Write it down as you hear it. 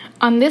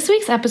On this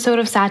week's episode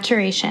of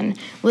Saturation,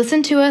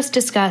 listen to us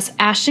discuss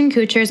Ashton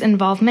Kutcher's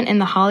involvement in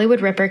the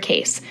Hollywood Ripper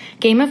case,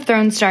 Game of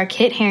Thrones star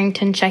Kit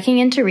Harington checking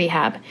into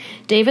rehab,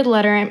 David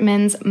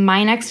Letterman's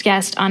My Next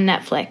Guest on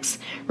Netflix,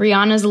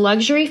 Rihanna's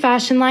luxury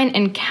fashion line,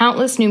 and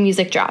countless new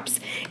music drops.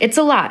 It's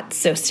a lot,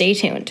 so stay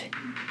tuned.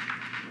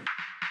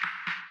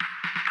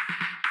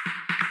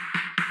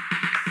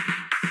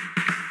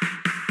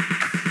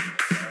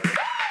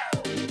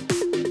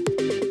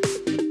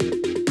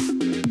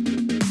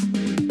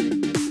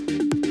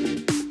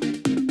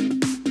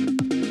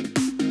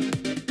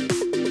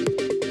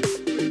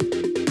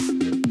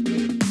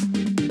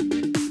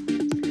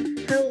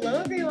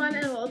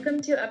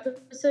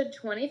 Episode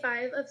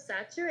 25 of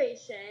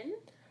Saturation.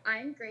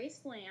 I'm Grace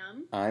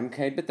Lamb. I'm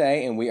Kate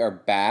Bethay, and we are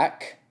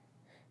back.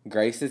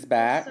 Grace is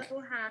back. I'm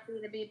so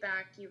happy to be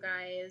back, you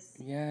guys.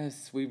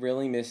 Yes, we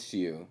really missed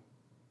you.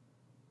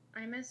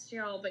 I missed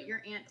y'all, but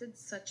your aunt did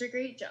such a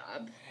great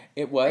job.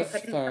 It was fun. I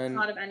couldn't have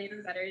thought of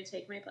anyone better to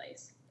take my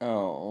place.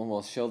 Oh,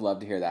 well, she'll love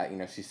to hear that. You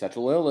know, she's such a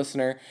loyal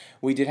listener.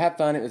 We did have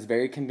fun. It was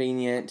very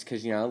convenient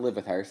because, you know, I live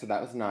with her, so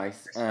that was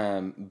nice.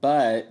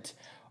 But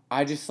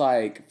I just,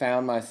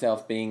 found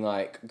myself being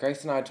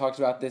Grace and I talked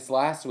about this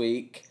last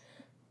week,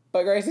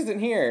 but Grace isn't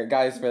here.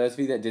 Guys, for those of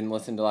you that didn't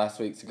listen to last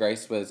week's,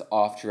 Grace was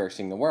off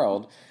traversing the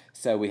world,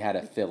 so we had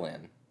to fill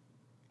in.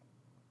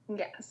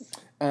 Yes.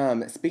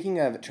 Speaking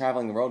of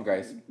traveling the world,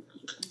 Grace,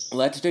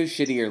 let's do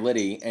Shitty or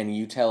Litty, and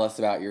you tell us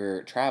about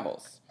your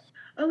travels.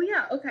 Oh,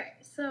 yeah, okay.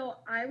 So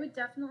I would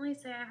definitely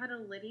say I had a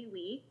Litty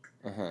week.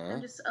 I'm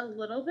just a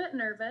little bit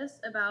nervous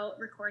about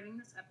recording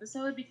this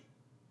episode because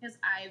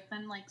I've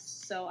been,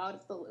 so out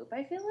of the loop,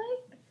 I feel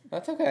like.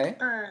 That's okay.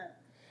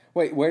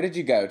 Wait, where did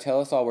you go? Tell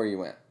us all where you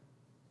went.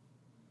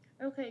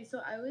 Okay, so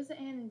I was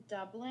in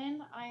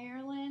Dublin,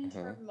 Ireland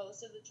for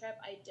most of the trip.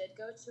 I did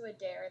go to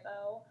Adair,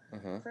 though,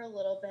 for a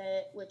little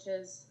bit, which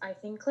is, I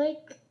think,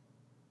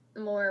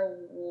 more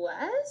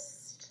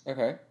west?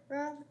 Okay.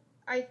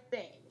 I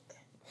think.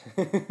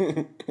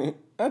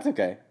 That's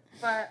okay.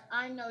 But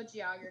I'm no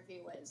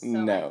geography whiz, so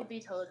no. I could be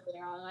totally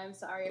wrong. I'm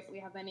sorry if we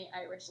have any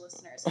Irish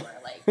listeners who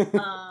are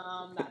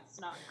that's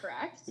not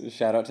correct.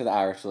 Shout out to the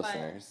Irish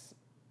listeners.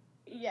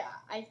 Yeah,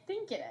 I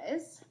think it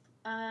is.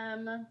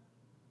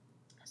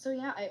 So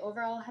yeah, I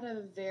overall had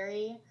a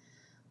very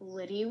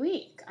Litty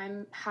week.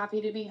 I'm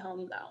happy to be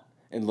home, though.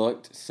 It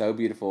looked so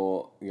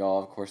beautiful.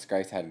 Y'all, of course,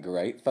 Grace had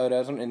great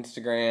photos on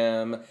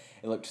Instagram.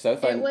 It looked so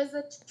fun. It was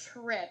a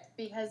trip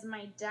because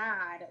my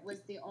dad was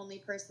the only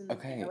person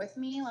there with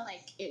me.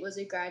 It was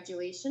a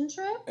graduation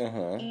trip.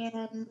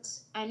 And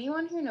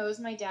anyone who knows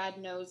my dad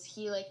knows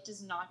he,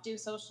 does not do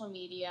social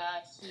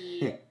media.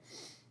 He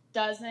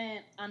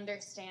doesn't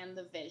understand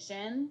the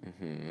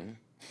vision.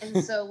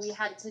 And so we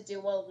had to do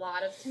a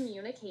lot of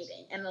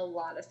communicating and a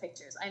lot of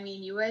pictures. I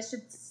mean, you guys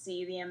should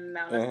see the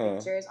amount of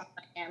pictures on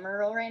my camera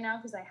roll right now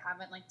because I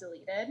haven't,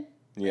 deleted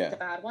the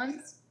bad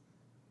ones.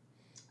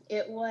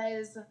 It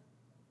was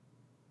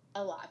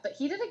a lot. But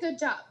he did a good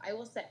job, I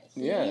will say.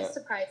 He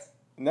surprised me.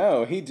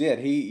 No, he did.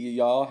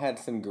 Y'all had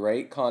some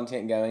great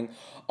content going.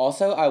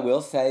 Also, I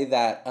will say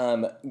that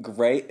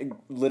Grace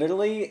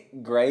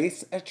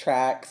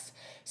attracts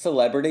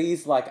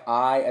celebrities like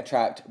I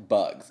attract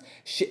bugs.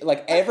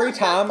 Every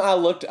time I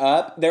looked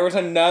up, there was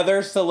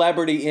another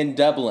celebrity in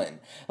Dublin.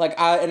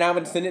 I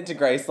would send it to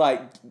Grace,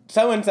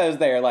 so-and-so's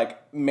there,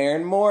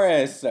 Maren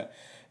Morris.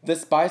 The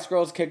Spice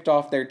Girls kicked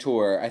off their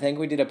tour. I think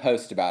we did a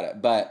post about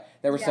it, but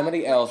there was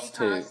somebody else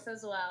too. Cox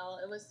as well.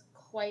 It was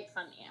quite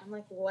funny. I'm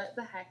what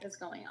the heck is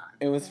going on?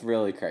 It was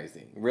really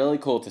crazy. Really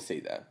cool to see,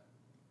 though.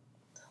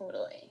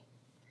 Totally.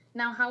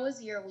 Now, how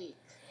was your week,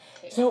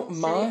 Kate? So,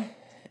 mine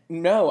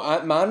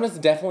was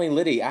definitely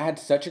Litty. I had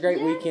such a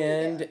great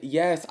weekend.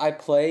 Yes, I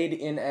played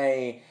in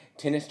a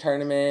tennis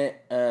tournament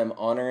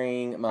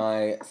honoring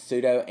my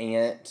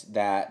pseudo-aunt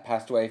that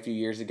passed away a few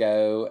years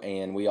ago,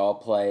 and we all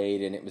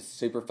played, and it was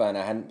super fun.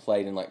 I hadn't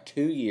played in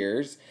 2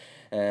 years.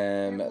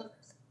 It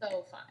looked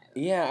so fun.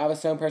 Yeah, I was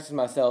so impressed with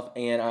myself,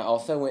 and I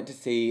also went to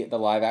see the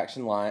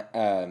live-action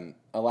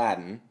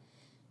Aladdin.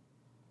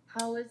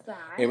 How was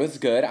that? It was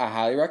good. I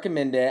highly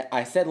recommend it.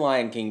 I said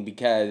Lion King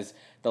because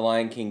the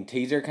Lion King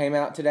teaser came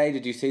out today.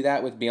 Did you see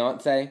that with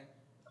Beyonce?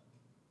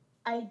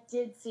 I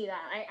did see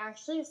that. I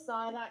actually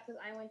saw that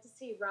because I went to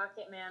see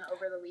Rocket Man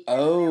over the weekend.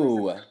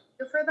 Oh.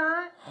 For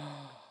that.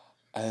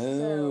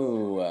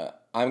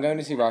 I'm going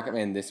to see Rocket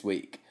Man this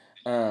week.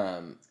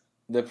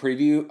 The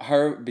preview,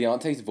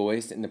 Beyonce's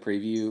voice in the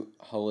preview,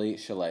 holy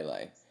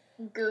shillelagh.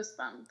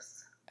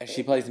 Goosebumps.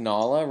 She plays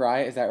Nala,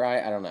 right? Is that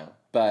right? I don't know.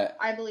 But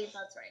I believe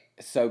that's right.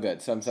 So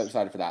good. So I'm so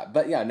excited for that.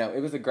 But yeah, no, it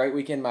was a great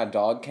weekend. My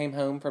dog came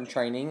home from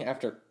training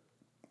after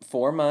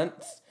 4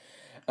 months.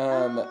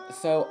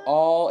 So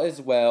all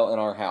is well in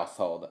our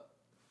household.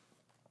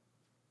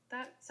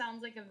 That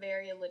sounds like a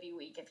very Litty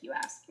week if you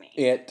ask me.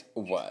 It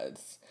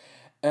was.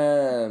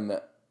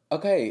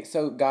 Okay,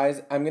 so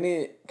guys, I'm going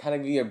to kind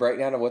of give you a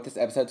breakdown of what this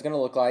episode's going to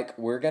look like.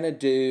 We're going to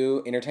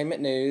do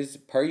entertainment news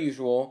per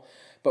usual,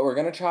 But we're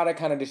going to try to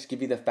kind of just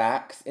give you the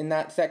facts in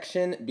that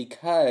section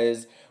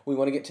because we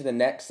want to get to the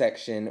next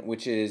section,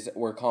 which is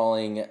we're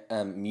calling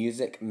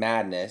Music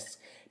Madness.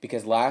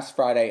 Because last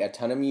Friday, a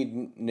ton of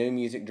new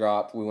music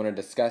dropped. We want to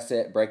discuss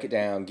it, break it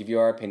down, give you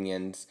our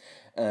opinions,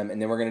 and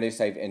then we're going to do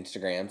saved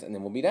Instagrams, and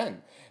then we'll be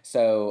done.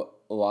 So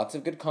lots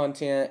of good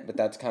content, but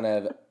that's kind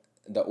of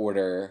the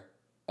order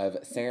of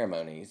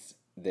ceremonies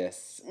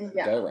this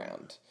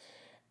go-round.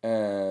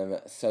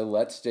 So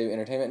let's do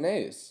entertainment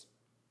news.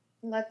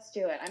 Let's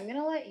do it. I'm going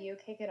to let you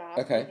kick it off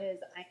because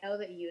I know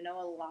that you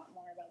know a lot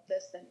more about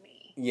this than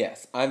me.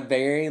 Yes, I've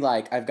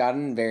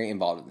gotten very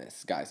involved in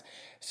this, guys.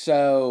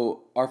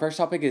 So our first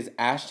topic is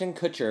Ashton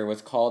Kutcher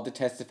was called to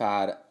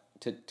testify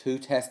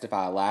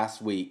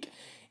last week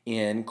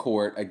in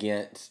court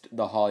against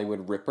the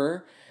Hollywood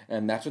Ripper.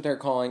 And that's what they're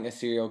calling a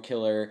serial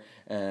killer.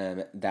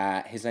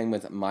 That his name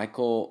was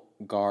Michael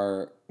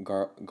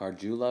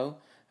Gargiulo.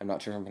 I'm not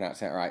sure if I'm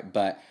pronouncing that right,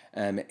 but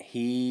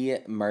he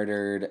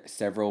murdered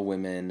several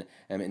women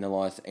in the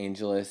Los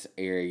Angeles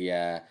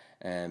area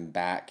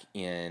back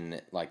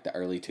in like the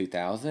early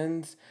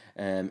 2000s.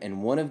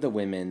 And one of the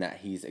women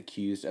that he's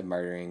accused of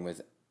murdering was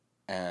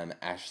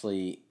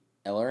Ashley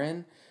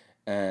Ellerin.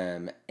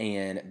 And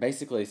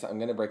basically, so I'm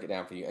going to break it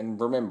down for you. And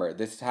remember,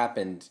 this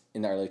happened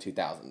in the early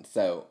 2000s,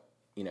 so,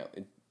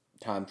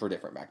 times were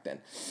different back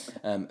then.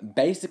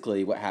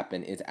 Basically, what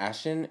happened is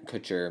Ashton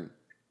Kutcher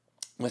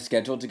was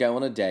scheduled to go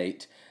on a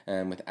date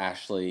with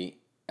Ashley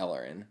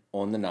Ellerin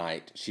on the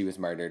night she was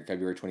murdered,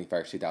 February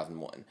 21st,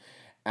 2001.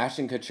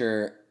 Ashton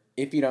Kutcher,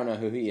 if you don't know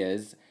who he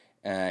is,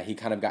 he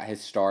kind of got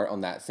his start on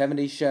that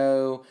 70s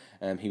show.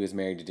 He was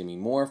married to Demi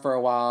Moore for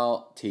a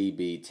while,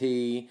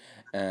 TBT.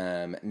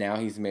 Now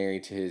he's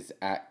married to his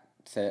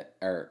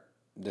the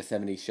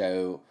 70s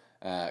show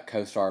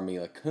co-star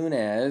Mila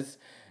Kunis.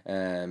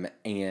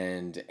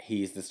 And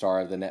he's the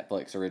star of the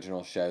Netflix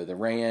original show The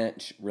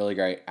Ranch. Really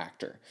great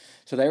actor.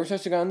 So they were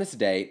supposed to go on this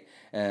date.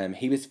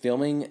 He was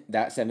filming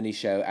that 70s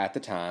show at the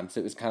time, so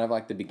it was kind of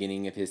like the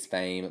beginning of his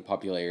fame and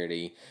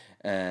popularity.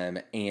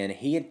 And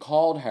he had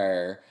called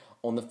her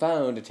on the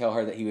phone to tell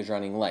her that he was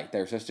running late. They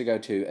were supposed to go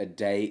to a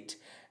date,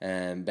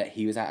 but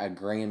he was at a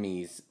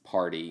Grammys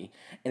party.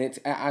 And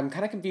I'm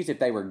kind of confused if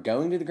they were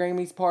going to the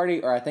Grammys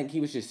party or I think he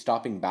was just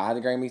stopping by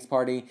the Grammys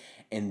party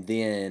and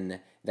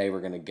then they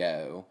were going to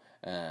go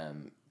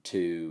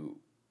to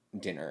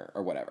dinner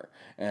or whatever.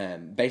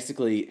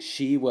 Basically,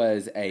 she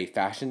was a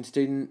fashion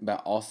student,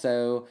 but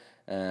also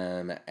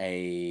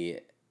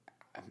I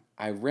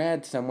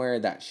read somewhere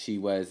that she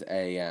was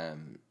a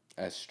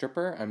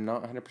stripper. I'm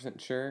not 100%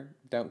 sure.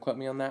 Don't quote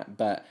me on that,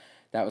 but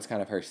that was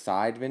kind of her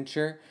side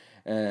venture.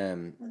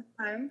 And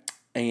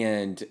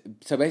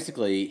so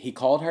basically, he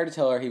called her to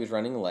tell her he was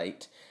running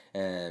late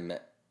to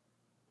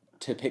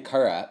pick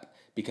her up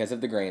because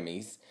of the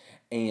Grammys.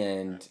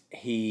 And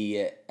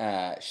she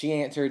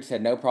answered,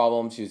 said no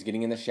problem. She was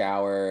getting in the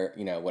shower,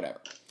 whatever.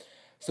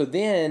 So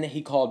then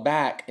he called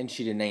back and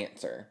she didn't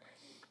answer.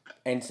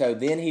 And so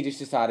then he just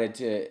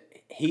decided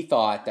he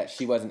thought that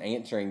she wasn't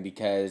answering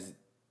because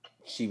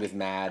she was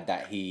mad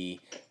that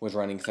he was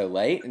running so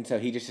late. And so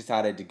he just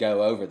decided to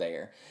go over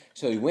there.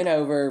 So he went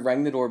over,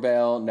 rang the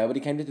doorbell. Nobody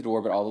came to the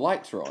door, but all the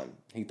lights were on.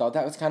 He thought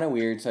that was kind of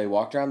weird. So he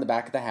walked around the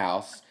back of the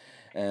house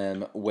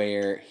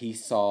where he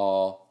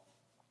saw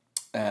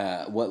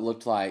what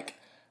looked like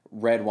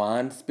red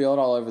wine spilled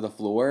all over the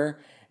floor,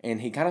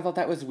 and he kind of thought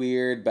that was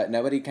weird, but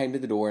nobody came to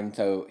the door, and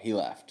so he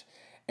left.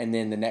 And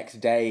then the next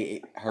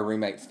day, her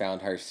roommates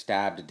found her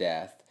stabbed to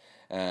death,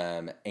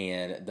 and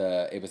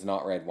it was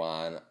not red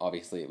wine.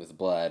 Obviously, it was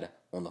blood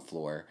on the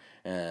floor.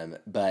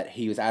 But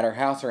he was at her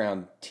house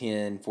around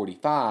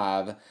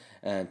 10:45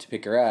 to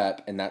pick her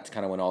up, and that's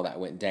kind of when all that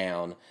went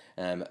down.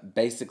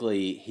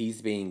 Basically,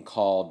 he's being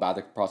called by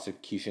the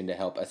prosecution to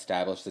help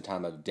establish the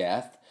time of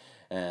death.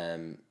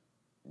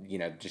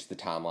 Just the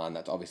timeline.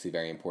 That's obviously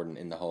very important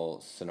in the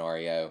whole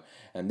scenario.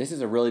 This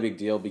is a really big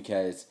deal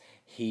because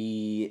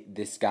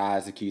this guy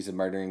is accused of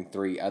murdering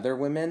 3 other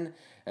women.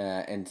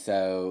 And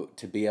so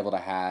to be able to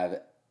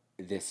have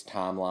this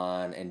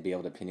timeline and be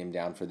able to pin him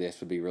down for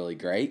this would be really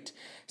great.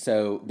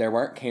 So there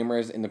weren't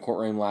cameras in the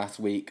courtroom last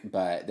week,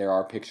 but there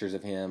are pictures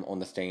of him on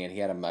the stand. He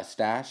had a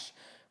mustache,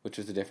 which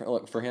was a different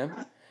look for him.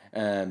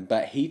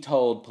 But he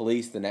told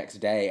police the next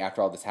day after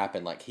all this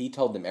happened, he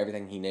told them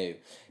everything he knew.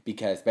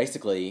 Because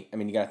basically,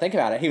 you got to think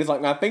about it. He was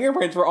like, my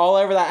fingerprints were all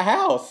over that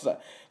house.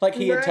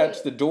 He had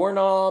touched the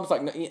doorknobs,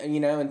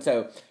 and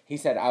so he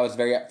said, I was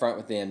very upfront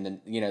with them.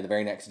 And, the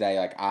very next day,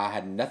 I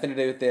had nothing to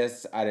do with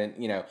this. I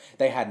didn't,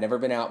 they had never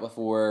been out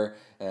before.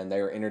 And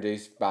they were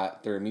introduced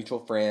through a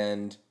mutual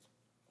friend.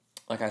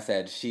 Like I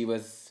said, she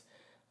was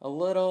a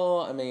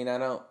little,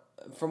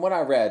 from what I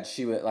read,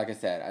 she was, like I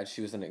said,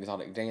 she was an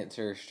exotic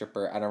dancer,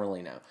 stripper. I don't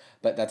really know,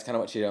 but that's kind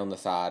of what she did on the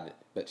side.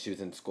 But she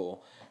was in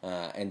school,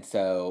 and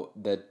so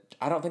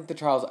I don't think the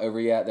trial's over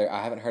yet.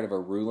 I haven't heard of a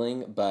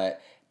ruling,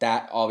 but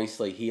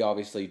he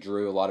obviously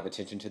drew a lot of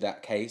attention to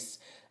that case,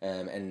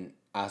 and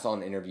I saw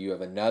an interview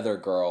of another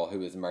girl who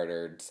was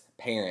murdered's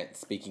parents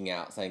speaking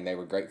out, saying they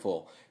were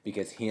grateful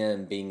because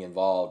him being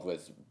involved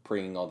was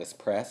bringing all this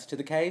press to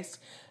the case.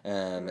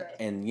 Right.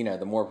 And, you know,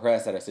 the more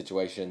press at a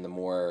situation, the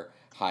more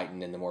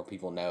heightened and the more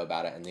people know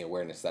about it and the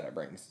awareness that it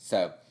brings.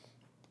 So,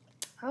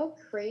 how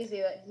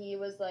crazy that he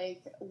was,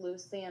 like,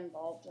 loosely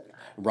involved in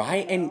that.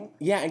 Right? You know? And,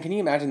 yeah, and can you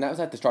imagine, that was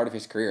at the start of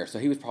his career. So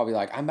he was probably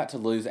like, I'm about to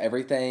lose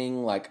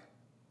everything. Like,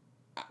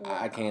 wow.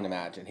 I can't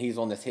imagine. He's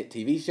on this hit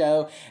TV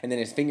show, and then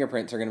his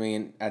fingerprints are going to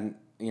be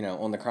you know,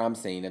 on the crime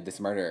scene of this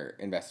murder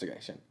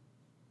investigation.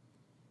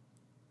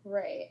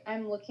 Right.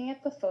 I'm looking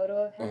at the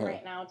photo of him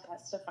right now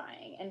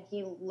testifying, and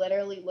he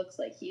literally looks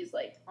like he's,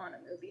 like, on a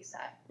movie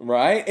set.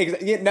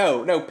 Right? Yeah,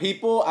 no.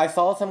 People, I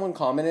saw someone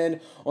commented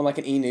on, like,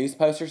 an E! News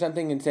post or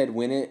something and said,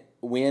 when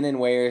and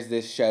where is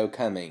this show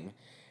coming?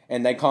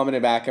 And they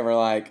commented back and were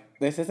like,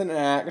 this is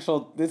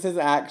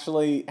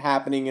actually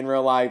happening in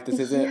real life. This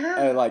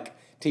isn't, like,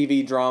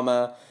 TV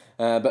drama,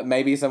 but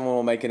maybe someone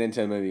will make it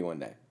into a movie one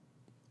day.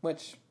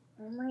 Which,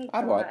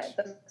 I'd watch.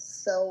 That's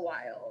so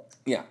wild.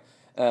 Yeah.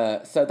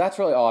 So that's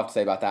really all I have to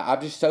say about that. I'm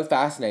just so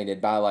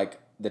fascinated by, like,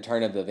 the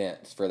turn of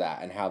events for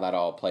that and how that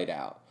all played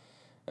out.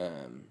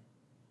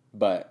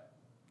 But,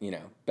 you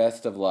know,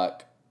 best of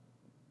luck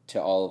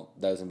to all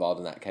those involved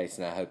in that case,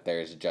 and I hope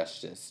there is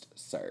justice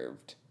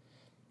served.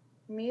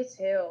 Me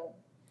too.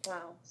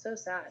 Wow, so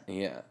sad.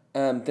 Yeah.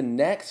 The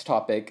next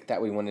topic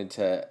that we wanted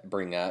to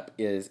bring up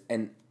is,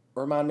 and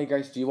remind me,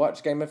 Grace, do you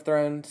watch Game of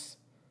Thrones?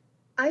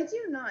 I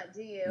do not,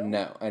 do you?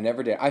 No, I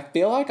never did. I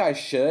feel like I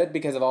should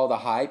because of all the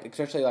hype,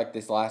 especially like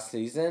this last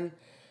season,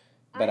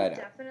 but I don't.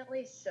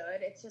 Definitely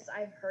should. It's just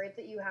I've heard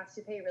that you have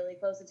to pay really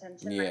close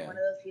attention. Yeah. I'm one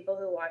of those people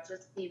who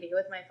watches TV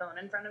with my phone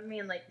in front of me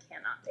and, like,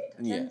 cannot pay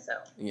attention, so.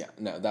 Yeah,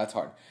 no, that's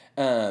hard.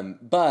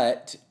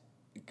 But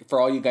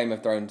for all you Game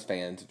of Thrones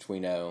fans, which we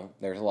know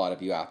there's a lot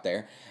of you out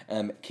there,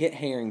 Kit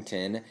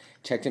Harington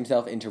checked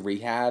himself into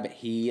rehab.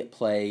 He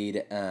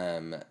played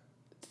Jon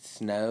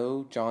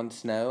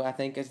Snow, I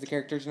think is the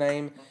character's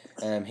name.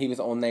 He was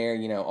on there,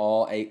 you know,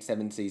 all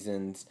 7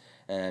 seasons.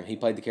 He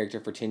played the character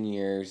for 10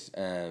 years,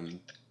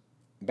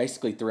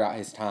 basically throughout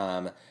his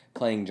time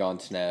playing Jon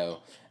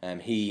Snow.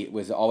 He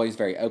was always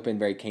very open,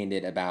 very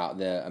candid about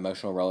the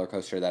emotional roller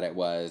coaster that it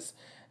was.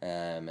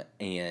 And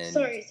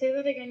sorry, say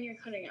that again, you're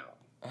cutting out.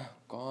 Oh,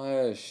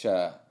 gosh.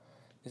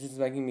 This is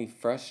making me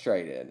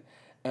frustrated.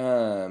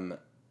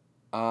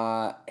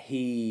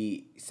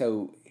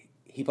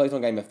 He plays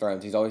on Game of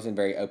Thrones. He's always been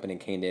very open and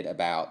candid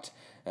about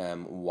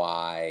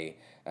why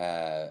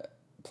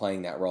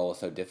playing that role is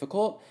so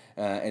difficult.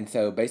 And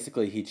so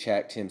basically he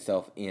checked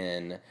himself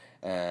in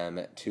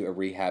to a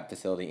rehab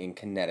facility in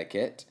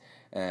Connecticut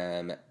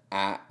after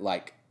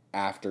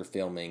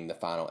filming the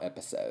final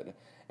episode.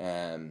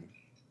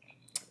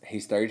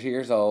 He's 32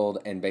 years old,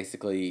 and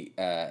basically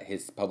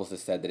his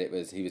publicist said that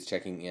he was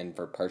checking in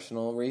for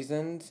personal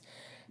reasons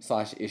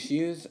 /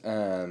 issues.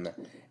 And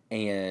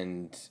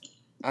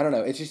I don't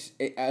know. It's just,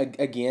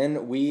 again,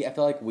 I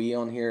feel like we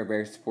on here are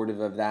very supportive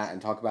of that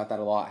and talk about that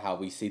a lot, how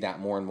we see that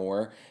more and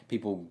more,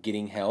 people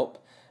getting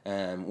help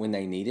when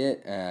they need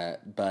it.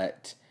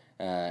 But,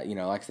 you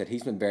know, like I said,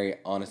 he's been very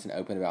honest and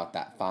open about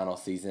that final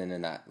season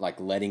and that, like,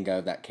 letting go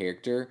of that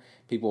character.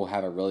 People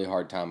have a really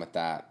hard time with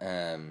that.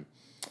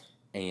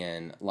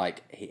 And,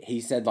 like,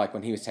 he said, like,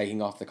 when he was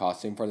taking off the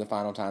costume for the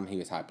final time, he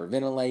was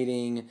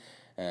hyperventilating.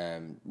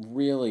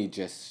 Really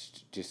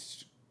just,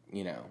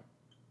 you know,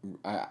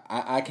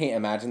 I can't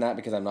imagine that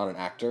because I'm not an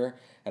actor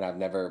and I've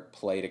never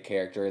played a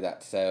character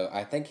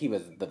I think he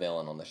was the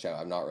villain on the show.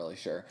 I'm not really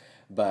sure,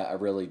 but a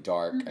really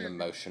dark and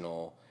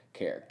emotional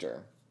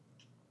character.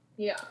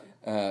 Yeah.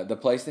 The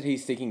place that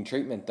he's seeking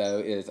treatment, though,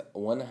 is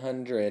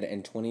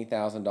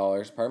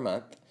 $120,000 per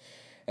month.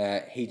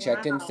 He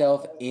checked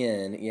himself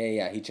in.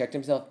 Yeah. He checked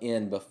himself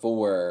in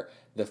before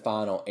the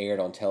final aired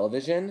on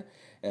television.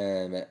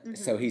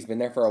 So he's been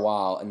there for a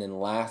while, and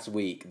then last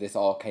week this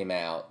all came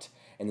out.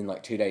 And then,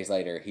 like, 2 days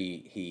later,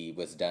 he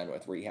was done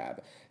with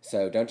rehab.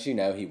 So don't you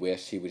know he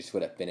wished he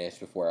would have finished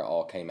before it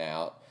all came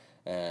out.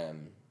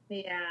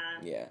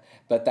 Yeah.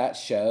 But that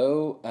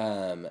show,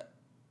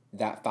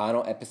 that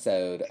final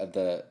episode of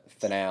the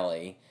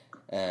finale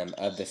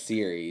of the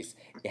series,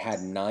 it had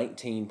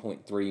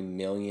 19.3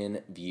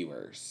 million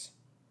viewers.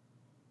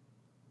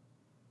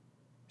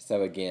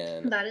 So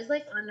again... that is,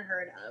 like,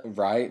 unheard of.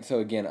 Right? So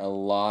again, a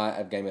lot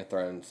of Game of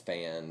Thrones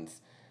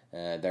fans,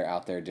 they're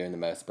out there doing the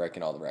most,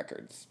 breaking all the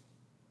records.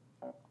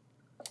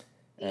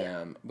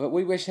 Yeah. But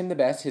we wish him the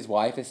best. His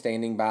wife is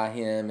standing by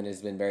him and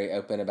has been very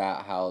open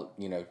about how,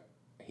 you know,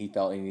 he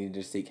felt he needed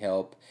to seek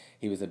help.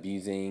 He was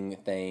abusing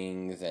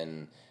things,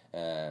 and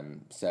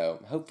so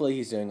hopefully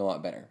he's doing a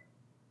lot better.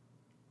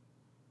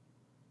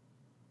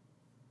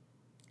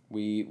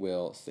 We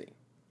will see.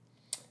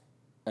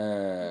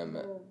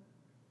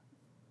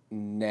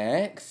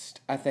 Next,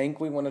 I think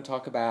we want to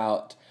talk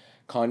about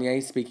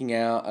Kanye speaking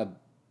out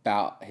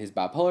about his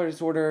bipolar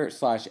disorder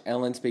 /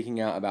 Ellen speaking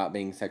out about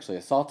being sexually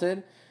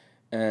assaulted.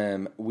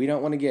 We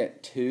don't want to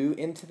get too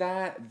into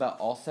that, but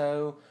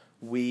also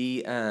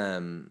we,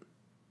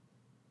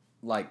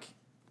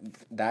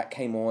 that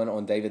came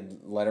on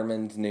David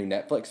Letterman's new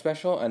Netflix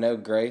special. I know,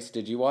 Grace,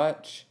 did you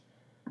watch?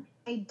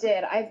 I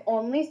did. I've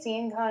only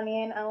seen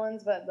Kanye and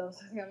Ellen's, but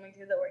those are the only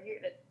two that we're here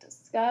to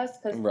discuss.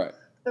 Because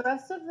the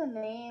rest of the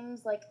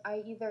names, like,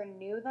 I either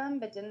knew them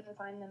but didn't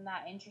find them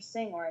that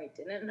interesting, or I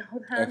didn't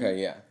know them.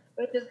 Okay, yeah.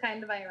 Which is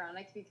kind of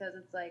ironic because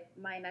it's like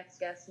my next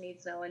guest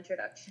needs no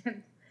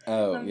introduction.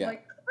 Oh, I'm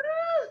like,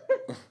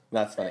 ah!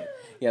 That's funny.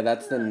 Yeah,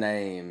 that's the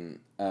name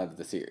of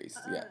the series.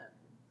 Yeah.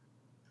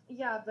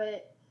 Yeah,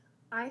 but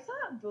I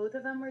thought both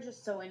of them were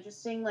just so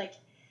interesting. Like,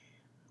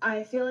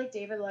 I feel like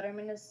David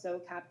Letterman is so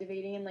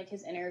captivating in, like,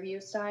 his interview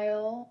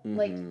style. Mm-hmm.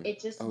 Like,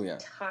 it just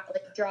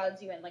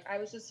draws you in. Like, I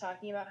was just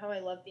talking about how I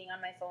love being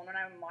on my phone when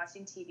I'm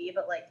watching TV,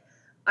 but, like,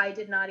 I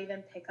did not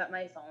even pick up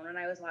my phone when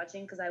I was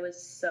watching because I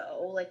was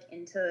so, like,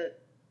 into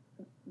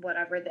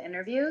whatever the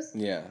interviews.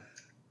 Yeah.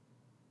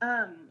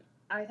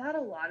 I thought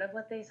a lot of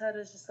what they said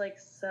was just, like,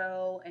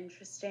 so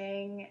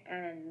interesting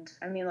and,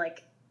 I mean,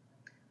 like,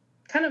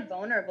 kind of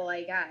vulnerable,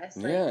 I guess.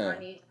 Like,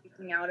 Kanye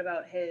speaking out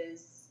about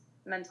his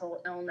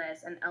mental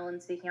illness and Ellen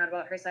speaking out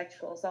about her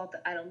sexual assault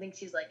that I don't think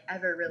she's, like,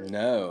 ever really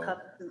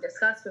publicly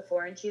discussed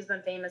before, and she's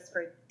been famous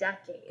for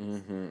decades.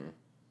 Mm-hmm.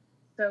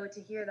 So to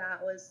hear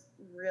that was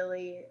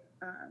really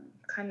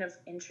kind of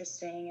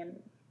interesting and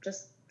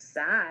just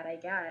sad, I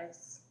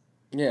guess.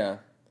 Yeah.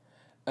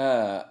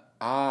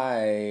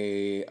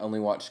 I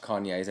only watched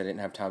Kanye's. I didn't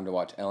have time to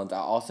watch Ellen's.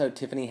 Also,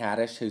 Tiffany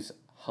Haddish, who's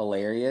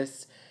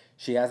hilarious.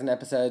 She has an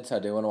episode, so I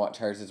do want to watch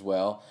hers as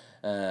well.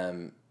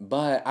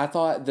 But I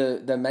thought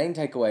the main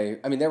takeaway,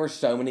 I mean, there were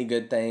so many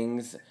good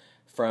things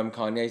from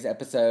Kanye's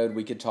episode.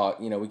 We could talk,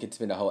 we could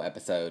spend a whole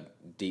episode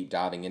deep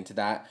diving into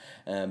that.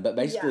 But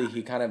basically,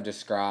 he kind of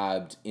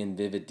described in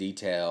vivid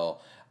detail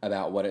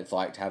about what it's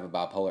like to have a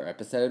bipolar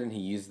episode, and he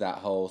used that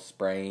whole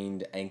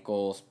sprained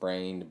ankle,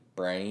 sprained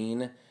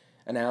brain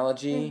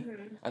analogy.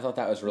 Mm-hmm. I thought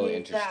that was really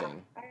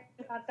interesting.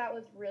 I thought that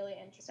was really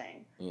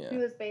interesting. Yeah. He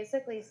was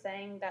basically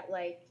saying that,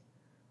 like,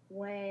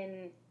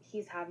 when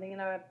he's having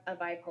a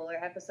bipolar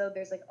episode,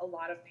 there's, like, a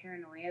lot of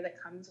paranoia that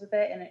comes with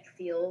it, and it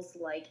feels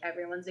like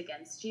everyone's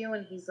against you,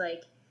 and he's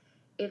like,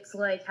 it's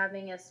like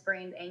having a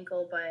sprained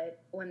ankle,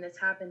 but when this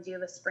happens, you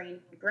have a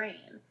sprained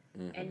brain.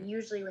 Mm-hmm. And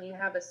usually when you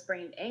have a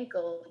sprained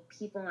ankle,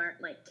 people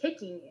aren't, like,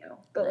 kicking you,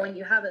 but when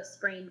you have a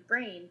sprained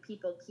brain,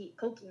 people keep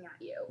poking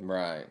at you.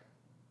 Right.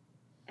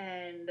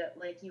 And,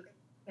 like, you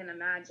can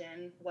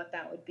imagine what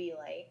that would be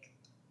like.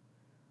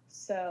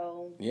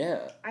 So,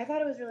 yeah. I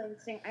thought it was really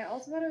interesting. I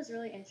also thought it was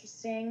really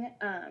interesting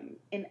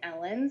in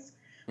Ellen's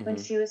when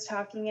she was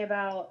talking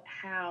about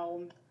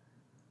how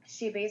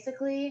she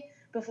basically,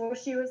 before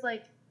she was,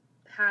 like,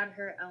 had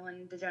her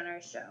Ellen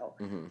DeGeneres show,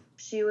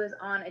 she was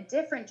on a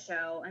different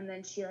show, and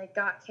then she, like,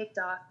 got kicked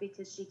off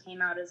because she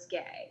came out as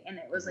gay, and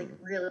it was, like,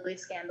 really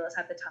scandalous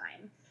at the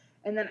time.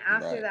 And then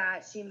after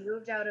that, she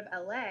moved out of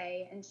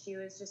LA, and she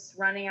was just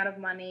running out of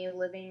money,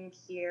 living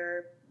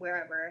here,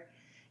 wherever.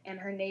 And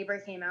her neighbor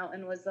came out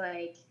and was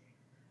like,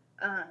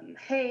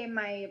 hey,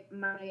 my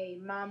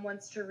mom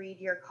wants to read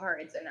your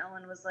cards. And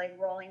Ellen was, like,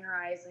 rolling her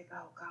eyes, like,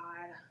 oh,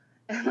 God.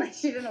 And, like,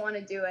 she didn't want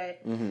to do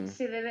it. Mm-hmm.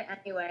 She did it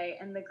anyway.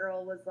 And the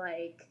girl was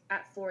like,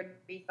 at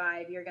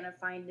 45, you're going to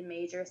find a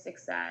major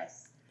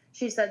success.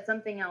 She said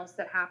something else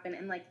that happened.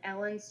 And, like,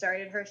 Ellen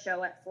started her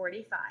show at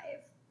 45.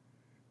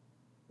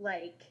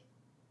 Like...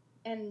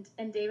 And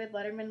David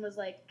Letterman was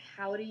like,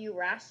 how do you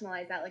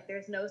rationalize that? Like,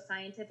 there's no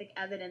scientific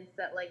evidence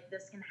that, like,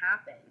 this can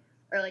happen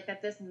or, like,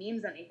 that this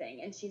means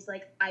anything. And she's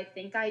like, I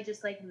think I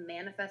just, like,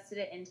 manifested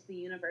it into the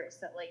universe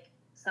that, like,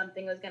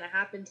 something was going to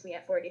happen to me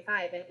at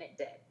 45, and it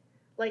did.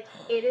 Like,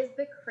 it is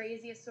the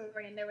craziest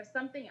story. And there was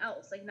something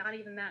else, like, not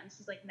even that. And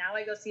she's like, now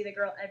I go see the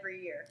girl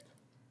every year.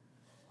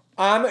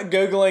 I'm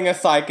Googling a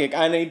psychic.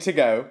 I need to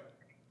go.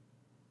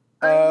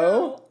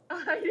 I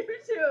do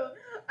too.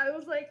 I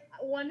was like,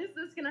 when is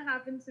this going to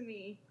happen to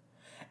me?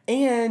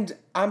 And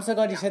I'm so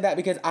glad you said that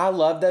because I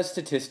love those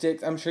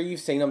statistics. I'm sure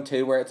you've seen them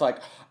too, where it's like,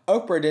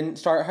 Oprah didn't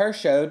start her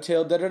show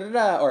till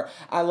da-da-da-da. Or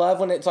I love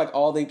when it's like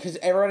all the, because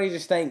everybody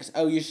just thinks,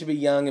 oh, you should be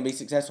young and be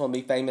successful and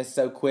be famous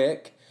so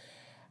quick.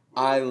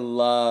 I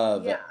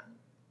love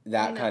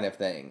that kind of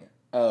thing.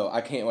 Oh,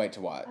 I can't wait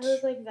to watch. I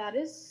was like, that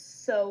is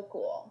so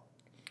cool.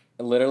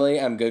 Literally,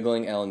 I'm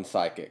Googling Ellen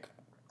Psychic.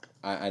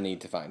 I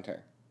need to find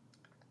her.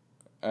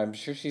 I'm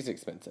sure she's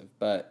expensive,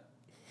 but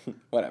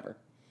whatever.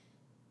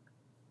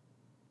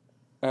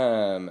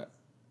 And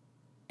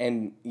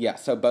yeah,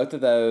 so both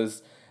of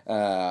those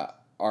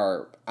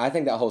I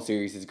think that whole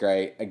series is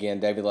great. Again,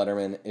 David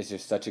Letterman is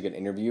just such a good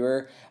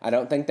interviewer. I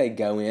don't think they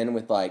go in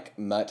with, like,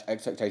 much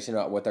expectation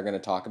about what they're going to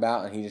talk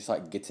about, and he just,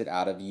 like, gets it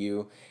out of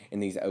you in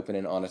these open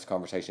and honest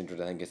conversations, which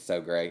I think is so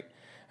great.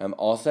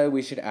 Also,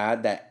 we should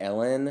add that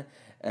Ellen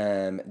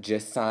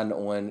just signed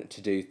on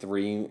to do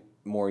 3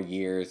 more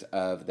years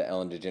of the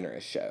Ellen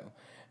DeGeneres show.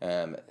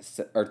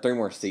 Or 3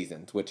 more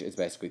seasons, which is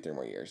basically 3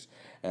 more years.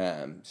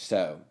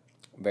 So,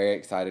 very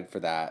excited for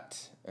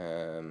that.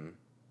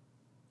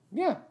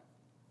 Yeah.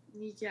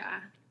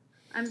 Yeah.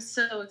 I'm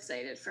so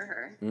excited for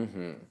her.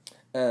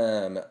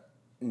 Mm-hmm.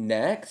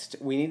 next,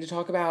 we need to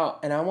talk about,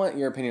 and I want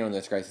your opinion on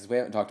this, Grace, because we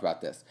haven't talked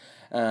about this.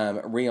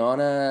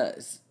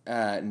 Rihanna's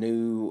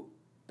new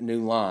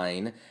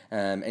line,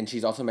 and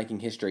she's also making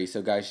history.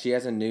 So, guys, she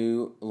has a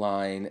new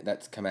line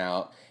that's come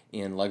out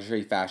in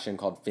luxury fashion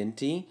called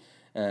Fenty.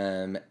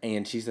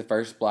 And she's the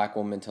first black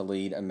woman to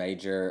lead a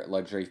major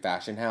luxury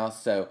fashion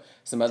house. So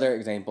some other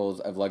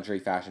examples of luxury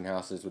fashion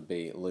houses would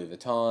be Louis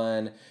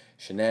Vuitton,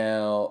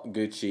 Chanel,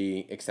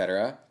 Gucci,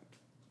 etc.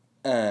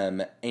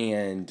 And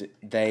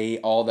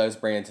all those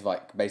brands have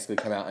like basically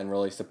come out and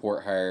really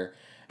support her.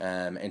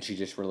 And she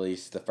just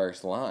released the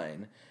first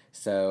line.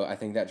 So I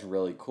think that's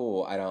really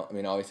cool. I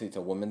mean, obviously it's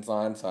a women's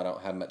line, so I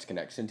don't have much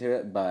connection to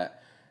it,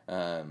 but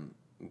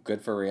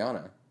good for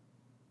Rihanna.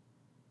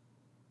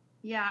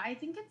 Yeah, I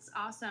think it's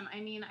awesome.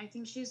 I mean, I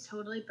think she's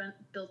totally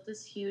built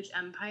this huge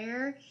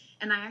empire,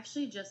 and I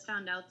actually just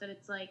found out that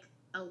it's like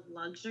a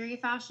luxury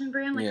fashion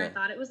brand. Like, I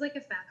thought it was like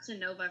a Fashion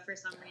Nova for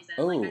some reason.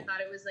 Like, I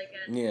thought it was like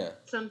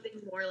something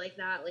more like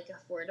that, like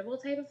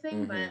affordable type of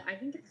thing. But I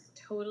think it's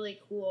totally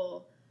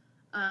cool,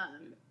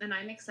 and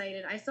I'm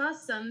excited. I saw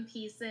some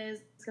pieces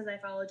because I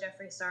follow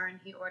Jeffree Star, and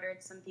he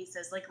ordered some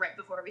pieces like right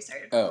before we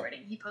started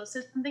recording. He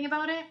posted something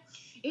about it.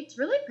 It's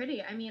really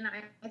pretty. I mean,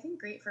 I think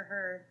great for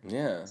her.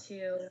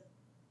 To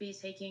be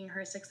taking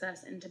her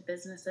success into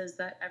businesses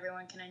that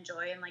everyone can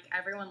enjoy, and like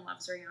everyone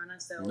loves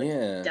Rihanna, so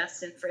like,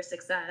 destined for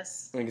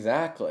success.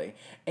 Exactly.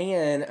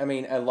 And I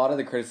mean, a lot of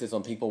the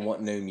criticism, people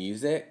want new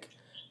music,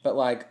 but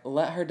like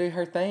let her do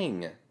her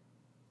thing,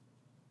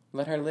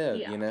 let her live,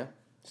 you know.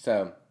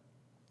 So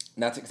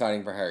that's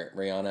exciting for her,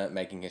 Rihanna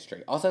making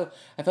history. Also,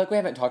 I feel like we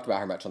haven't talked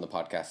about her much on the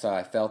podcast, so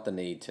I felt the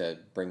need to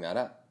bring that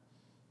up.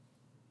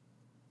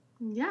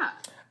 Yeah.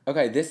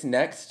 Okay, this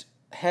next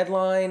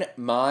headline,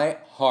 my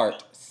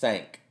heart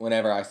sank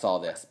whenever I saw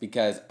this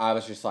because I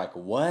was just like,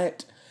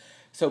 what?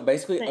 So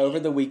basically, over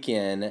the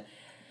weekend,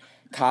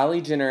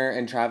 Kylie Jenner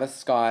and Travis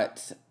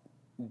Scott's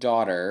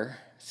daughter,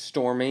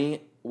 Stormi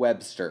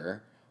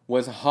Webster,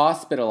 was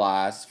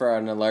hospitalized for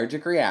an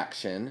allergic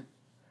reaction.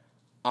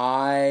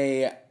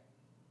 I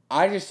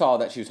just saw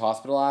that she was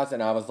hospitalized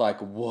and I was like,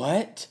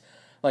 what?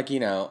 Like,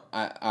 you know,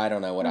 I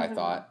don't know what I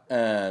thought.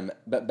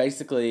 But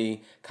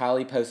basically,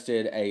 Kylie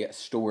posted a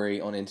story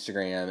on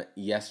Instagram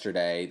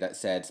yesterday that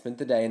said, spent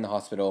the day in the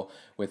hospital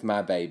with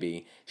my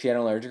baby. She had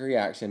an allergic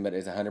reaction, but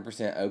is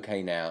 100%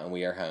 okay now, and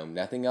we are home.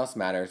 Nothing else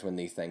matters when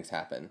these things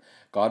happen.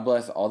 God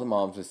bless all the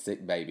moms with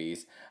sick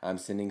babies. I'm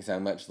sending so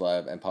much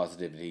love and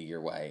positivity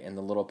your way. And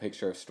the little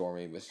picture of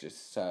Stormi was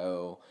just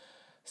so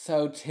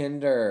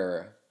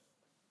tender.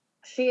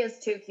 She is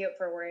too cute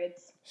for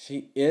words.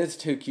 She is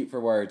too cute for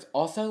words.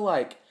 Also,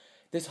 like,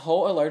 this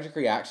whole allergic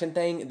reaction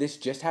thing, this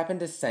just happened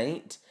to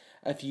Saint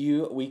a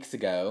few weeks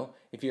ago.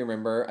 If you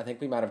remember, I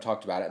think we might have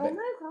talked about it. But, oh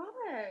my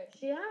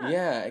gosh, yeah.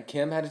 Yeah,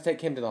 Kim had to take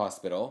Kim to the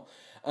hospital.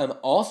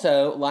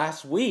 Also,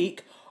 last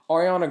week,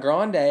 Ariana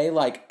Grande,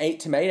 like, ate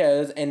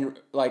tomatoes and,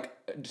 like,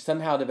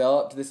 somehow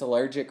developed this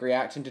allergic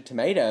reaction to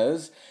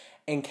tomatoes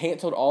and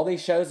canceled all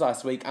these shows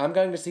last week. I'm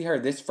going to see her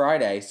this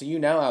Friday, so you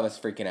know I was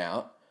freaking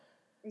out.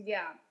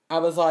 Yeah. I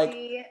was like...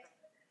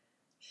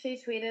 She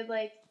tweeted,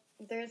 like,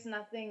 there's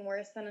nothing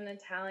worse than an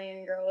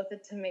Italian girl with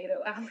a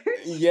tomato allergy.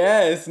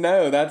 Yes,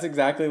 no, that's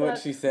exactly what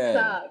she said.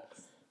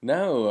 Sucks.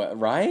 No,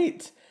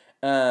 right?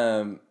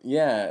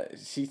 Yeah,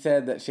 she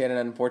said that she had an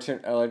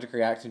unfortunate allergic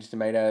reaction to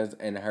tomatoes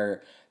and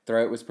her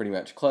throat was pretty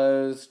much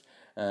closed,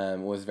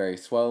 was very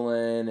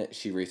swollen.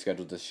 She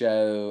rescheduled the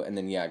show. And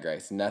then, yeah,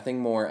 Grace, nothing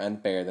more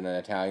unfair than an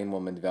Italian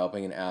woman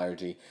developing an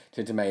allergy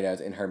to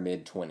tomatoes in her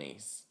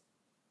mid-20s.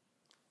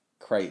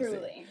 Crazy.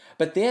 Truly.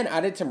 But then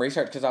I did some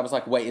research because I was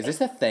like, wait, is this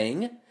a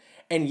thing?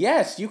 And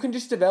yes, you can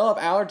just develop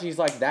allergies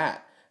like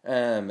that.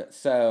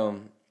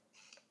 So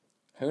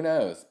who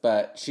knows?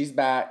 But she's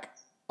back.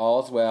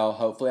 All's well.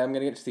 Hopefully I'm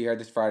going to get to see her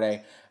this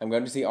Friday. I'm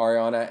going to see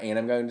Ariana and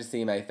I'm going to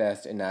see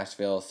Mayfest in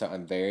Nashville. So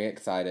I'm very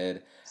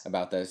excited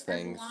about those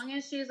things. As long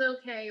as she's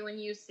okay when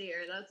you see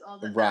her, that's all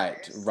that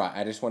matters. Right.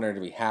 I just want her to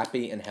be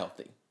happy and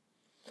healthy.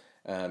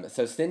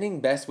 So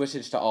sending best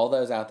wishes to all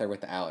those out there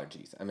with the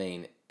allergies. I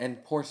mean,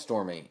 and poor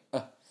Stormi.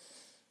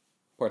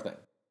 Poor thing.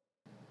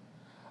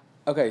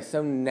 Okay,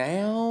 so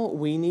now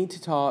we need to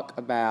talk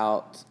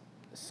about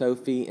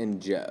Sophie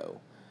and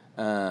Joe.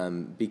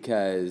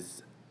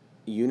 Because,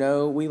 you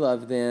know, we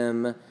love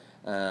them.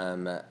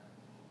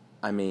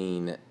 I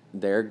mean,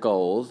 they're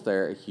goals.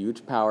 They're a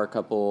huge power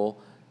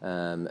couple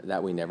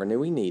that we never knew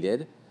we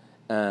needed.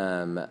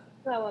 So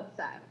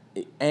upset.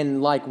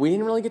 And, like, we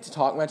didn't really get to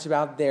talk much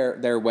about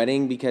their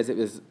wedding because it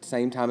was the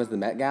same time as the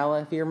Met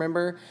Gala, if you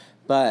remember.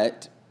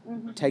 But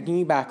taking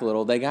me back a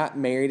little, they got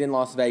married in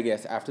Las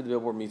Vegas after the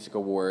Billboard Music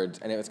Awards,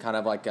 and it was kind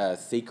of like a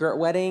secret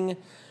wedding.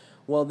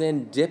 Well,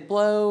 then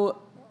Diplo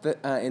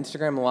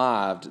Instagram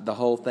lived the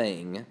whole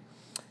thing.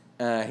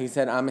 He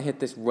said, I'm going to hit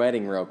this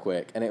wedding real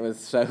quick. And it was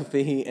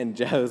Sophie and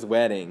Joe's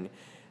wedding.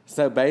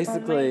 So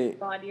basically...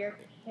 Oh my God, you're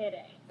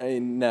kidding.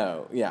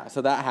 No, yeah,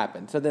 so that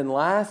happened. So then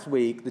last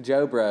week, the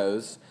Joe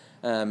Bros,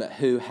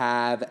 who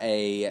have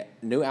a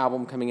new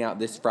album coming out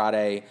this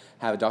Friday,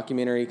 have a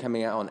documentary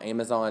coming out on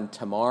Amazon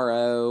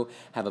tomorrow,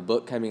 have a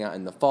book coming out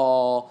in the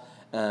fall.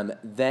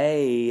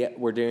 They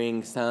were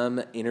doing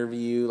some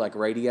interview, like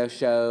radio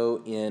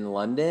show in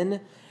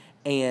London,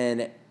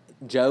 and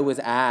Joe was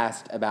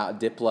asked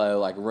about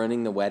Diplo, like,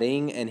 running the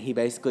wedding, and he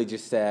basically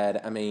just said,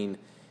 I mean,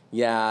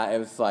 yeah, it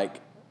was, like,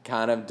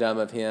 kind of dumb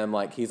of him.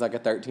 Like, he's, like, a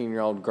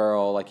 13-year-old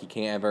girl. Like, he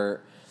can't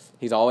ever...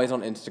 He's always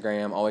on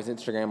Instagram, always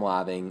Instagram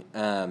living.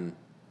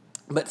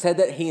 But said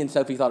that he and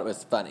Sophie thought it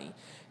was funny.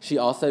 She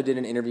also did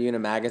an interview in a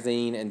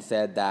magazine and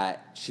said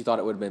that she thought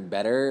it would have been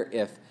better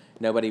if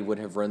nobody would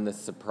have run the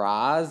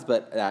surprise,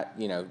 but that,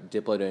 you know,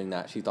 Diplo doing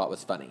that she thought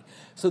was funny.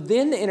 So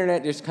then the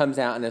internet just comes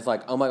out and is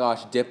like, oh my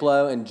gosh,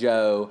 Diplo and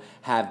Joe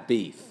have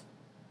beef.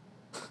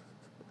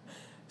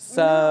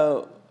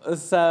 So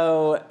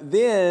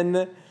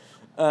then,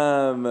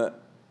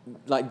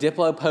 like,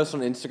 Diplo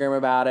posted on Instagram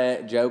about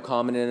it, Joe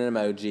commented an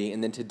emoji,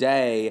 and then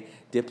today,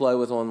 Diplo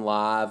was on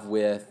live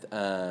with,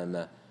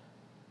 or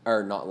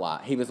not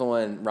live, he was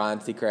on Ryan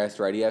Seacrest's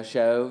radio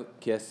show,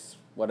 Kiss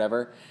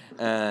whatever,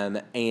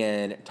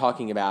 and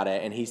talking about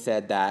it, and he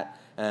said that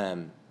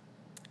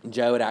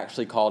Joe had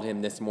actually called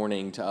him this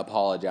morning to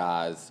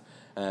apologize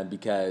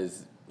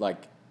because,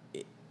 like,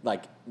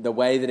 the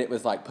way that it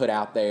was, like, put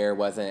out there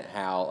wasn't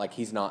how, like,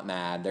 he's not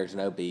mad, there's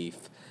no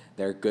beef,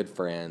 they're good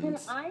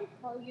friends. Can I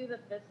tell you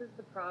that this is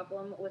the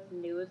problem with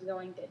news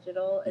going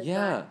digital? Is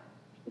that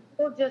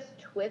people just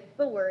twist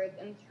the words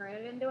and turn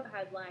it into a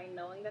headline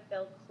knowing that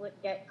they'll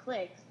get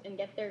clicks and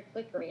get their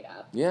click rate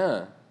up.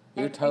 Yeah,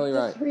 you're totally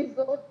right. It just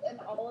results in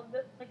all of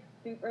this, like,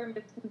 super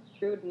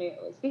misconstrued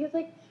news. Because,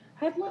 like,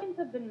 headlines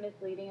have been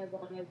misleading as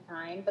long as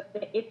time,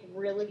 but it's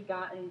really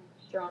gotten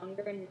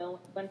stronger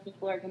when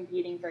people are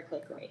competing for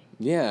click rate.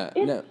 Yeah,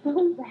 it's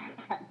so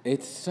bad.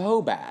 It's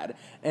so bad.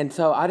 And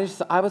so I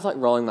was like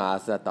rolling my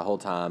eyes at the whole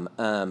time.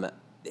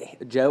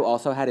 Joe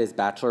also had his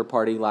bachelor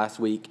party last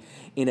week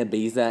in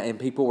Ibiza, and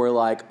people were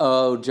like,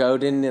 oh, Joe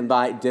didn't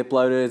invite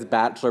Diplo to his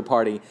bachelor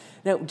party.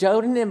 No,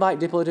 Joe didn't invite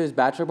Diplo to his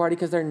bachelor party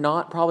because they're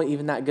not probably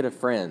even that good of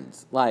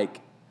friends.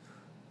 Like,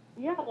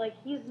 yeah, like,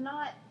 he's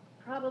not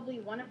probably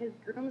one of his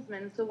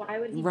groomsmen, so why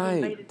would he be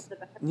invited to the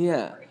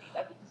bachelor party?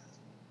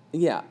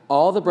 Yeah,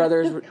 all the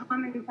brothers were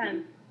common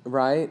sense.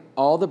 Right?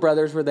 All the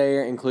brothers were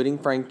there, including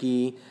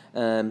Frankie,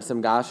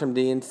 some guys from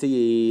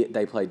DNCE.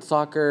 They played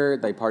soccer,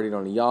 they partied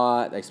on a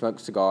yacht, they smoked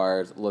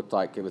cigars. Looked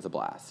like it was a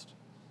blast.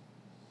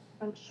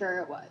 I'm sure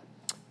it was.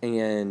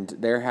 And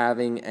they're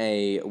having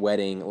a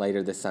wedding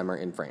later this summer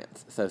in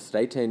France. So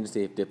stay tuned to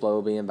see if Diplo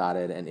will be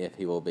invited and if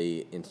he will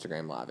be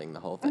Instagram living the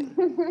whole thing.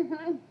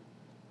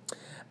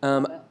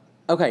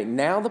 Okay,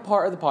 now the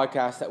part of the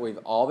podcast that we've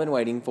all been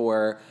waiting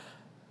for,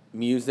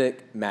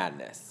 Music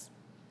Madness.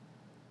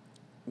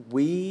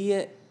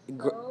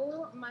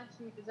 So much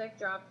music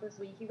dropped this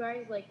week, you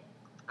guys. Like,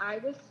 I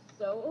was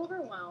so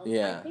overwhelmed.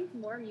 Yeah. I think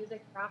more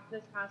music dropped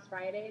this past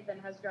Friday than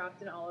has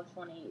dropped in all of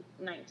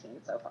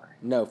 2019 so far.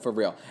 No, for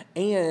real.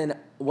 And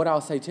what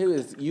I'll say, too,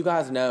 is you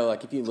guys know,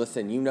 like, if you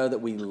listen, you know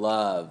that we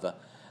love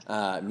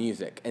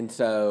music. And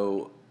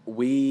so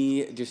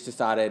we just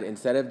decided,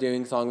 instead of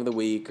doing Song of the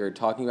Week or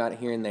talking about it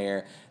here and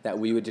there, that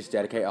we would just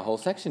dedicate a whole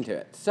section to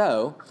it.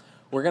 So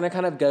we're going to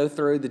kind of go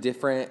through the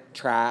different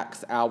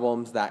tracks,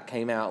 albums that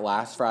came out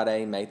last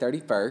Friday, May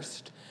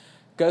 31st.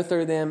 Go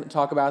through them,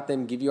 talk about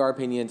them, give you our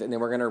opinions, and then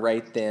we're going to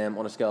rate them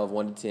on a scale of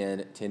 1 to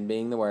 10, 10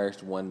 being the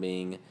worst, 10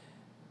 being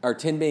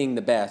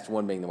the best,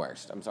 1 being the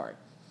worst. I'm sorry.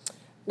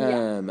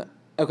 Yeah.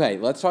 Okay,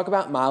 let's talk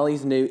about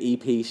Miley's new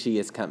EP, She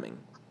Is Coming.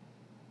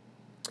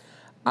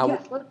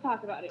 Yes, let's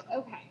talk about it.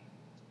 Okay.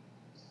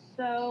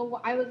 So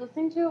I was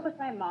listening to it with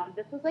my mom.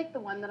 This was, like, the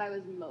one that I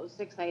was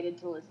most excited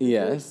to listen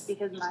to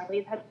because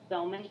Miley's had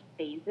so many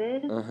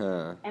phases.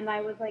 Uh-huh. And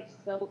I was, like,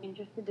 so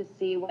interested to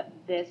see what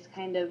this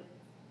kind of,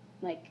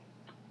 like,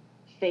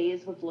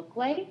 phase would look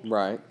like.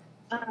 Right.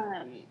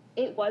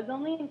 It was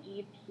only an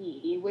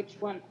EP, which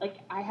one, like,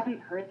 I hadn't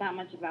heard that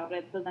much about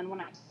it. So then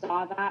when I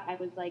saw that, I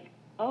was like,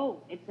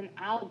 oh, it's an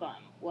album.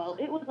 Well,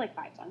 it was, like,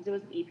 5 songs. It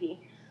was an EP.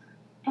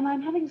 And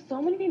I'm having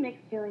so many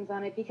mixed feelings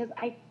on it because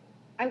I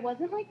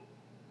wasn't, like,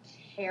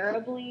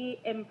 terribly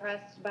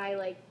impressed by,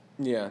 like,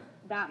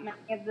 that many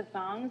of the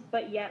songs,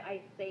 but yet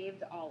I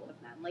saved all of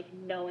them, like,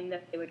 knowing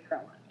that they would grow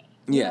on me.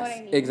 You know what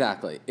I mean?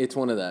 Exactly. It's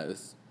one of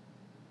those.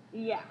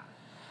 Yeah.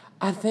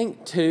 I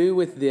think, too,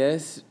 with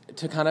this,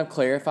 to kind of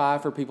clarify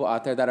for people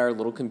out there that are a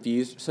little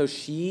confused, so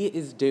she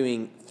is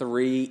doing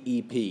 3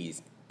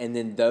 EPs, and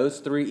then those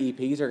 3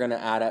 EPs are going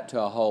to add up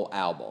to a whole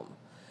album.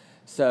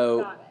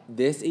 So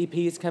this EP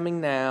is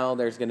coming now.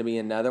 There's going to be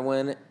another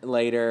one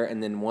later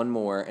and then one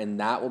more, and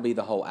that will be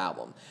the whole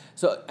album.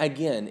 So,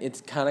 again,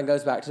 it kind of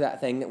goes back to that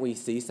thing that we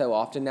see so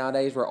often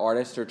nowadays where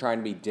artists are trying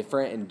to be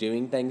different and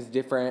doing things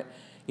different.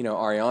 You know,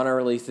 Ariana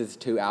releases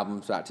 2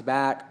 albums back to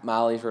back.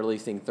 Miley's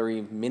releasing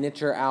 3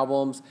 miniature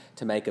albums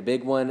to make a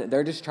big one.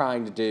 They're just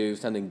trying to do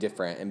something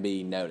different and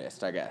be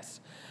noticed, I guess.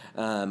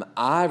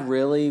 I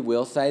really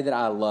will say that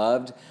I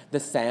loved the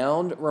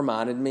sound.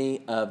 Reminded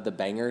me of the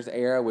Bangers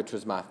era, which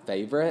was my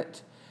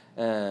favorite.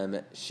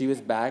 She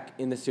was back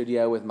in the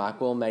studio with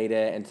Michael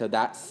Almeida, and so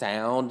that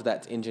sound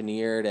that's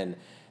engineered and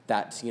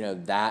that's,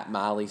 that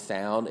Miley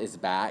sound is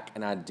back,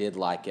 and I did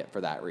like it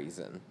for that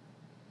reason.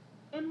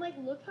 And,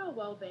 look how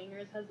well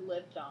Bangers has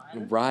lived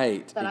on.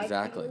 Right, that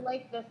exactly. I feel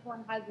like this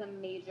one has a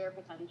major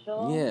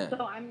potential. Yeah.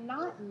 So I'm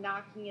not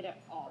knocking it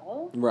at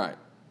all. Right.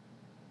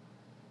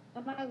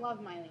 And I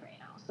love Miley right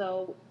now.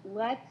 So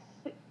let's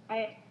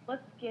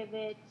give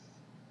it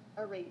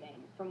a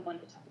rating from 1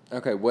 to 10.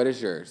 Okay, what is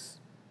yours?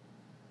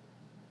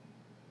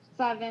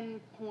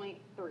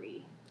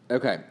 7.3.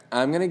 Okay,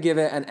 I'm going to give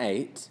it an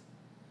 8.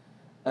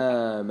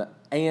 And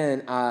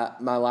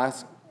my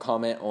last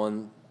comment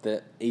on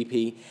the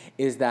EP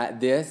is that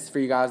this, for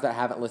you guys that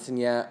haven't listened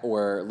yet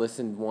or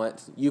listened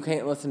once, you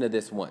can't listen to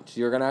this once.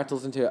 You're going to have to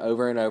listen to it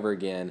over and over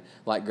again,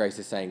 like Grace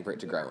is saying, for it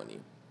to grow on you.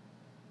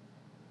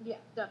 Yeah,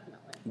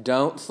 definitely.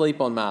 Don't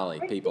sleep on Miley,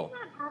 people. I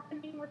see that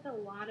happening with a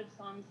lot of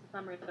songs this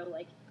summer, though.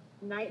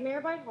 Nightmare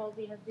by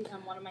Halsey has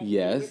become one of my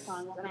favorite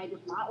songs, and I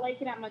did not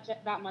like it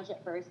that much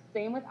at first.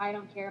 Same with I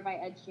Don't Care by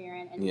Ed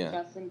Sheeran and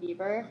Justin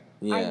Bieber.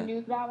 Yeah. I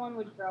knew that one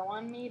would grow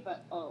on me,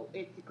 but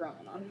it's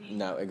growing on me.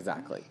 No,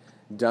 exactly.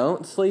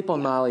 Don't sleep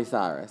on Miley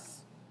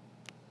Cyrus.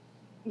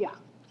 Yeah.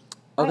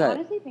 Okay. I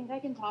honestly think I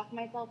can talk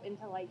myself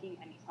into liking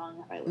any song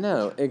that I listen to.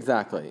 No,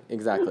 exactly.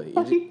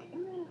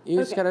 You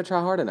just gotta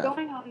try hard enough.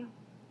 Going on.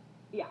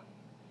 Yeah.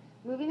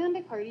 Moving on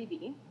to Cardi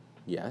B.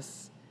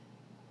 Yes.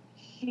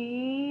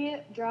 She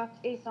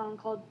dropped a song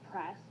called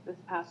Press this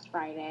past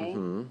Friday.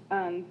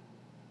 Mm-hmm.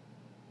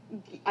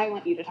 I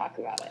want you to talk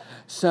about it.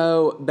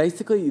 So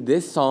basically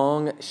this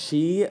song,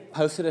 she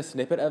posted a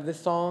snippet of this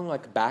song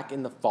back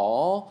in the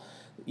fall.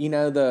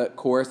 The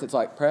chorus, it's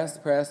press,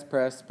 press,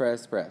 press,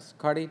 press, press.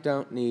 Cardi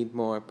don't need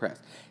more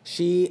press.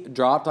 She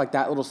dropped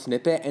that little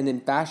snippet, and then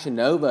Fashion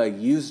Nova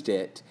used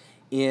it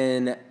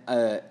in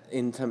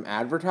some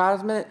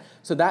advertisement.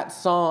 So that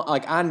song,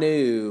 I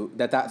knew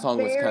that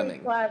song was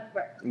coming. Very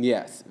clever.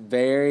 Yes,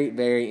 very,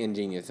 very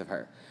ingenious of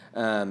her.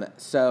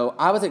 So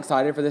I was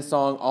excited for this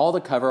song. All the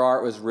cover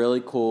art was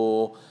really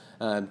cool.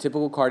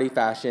 Typical Cardi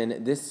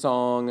fashion. This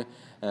song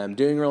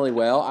doing really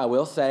well. I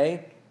will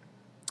say,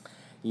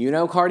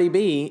 Cardi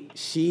B,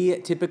 she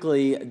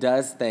typically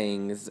does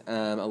things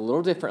a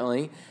little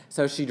differently.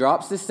 So she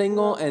drops this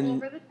single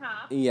and... Over the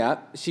top.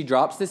 Yep, she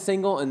drops this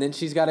single and then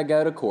she's got to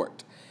go to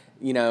court.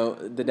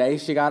 The day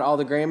she got all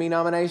the Grammy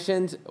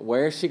nominations,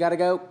 where's she got to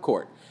go?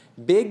 Court.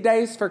 Big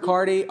days for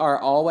Cardi are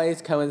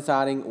always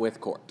coinciding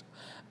with court.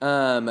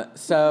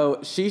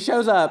 So she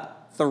shows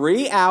up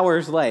 3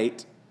 hours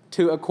late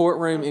to a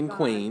courtroom in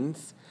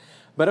Queens.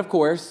 But of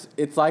course,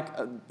 it's like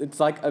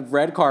a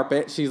red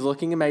carpet. She's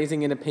looking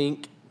amazing in a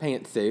pink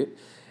pantsuit.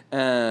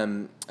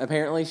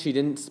 Apparently, she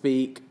didn't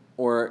speak,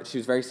 or she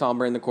was very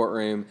somber in the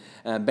courtroom.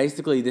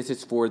 Basically, this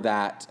is for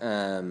that.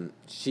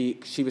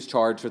 She was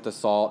charged with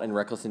assault and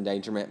reckless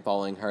endangerment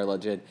following her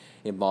alleged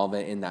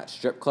involvement in that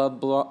strip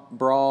club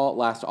brawl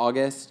last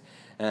August.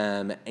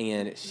 And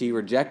she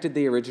rejected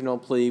the original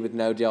plea with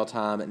no jail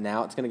time.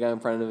 Now it's going to go in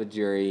front of a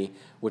jury,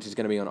 which is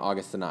going to be on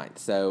August the 9th.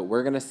 So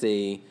we're going to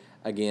see,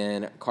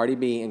 again, Cardi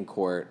B in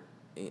court.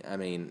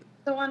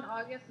 So on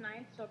August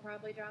 9th, she'll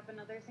probably drop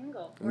another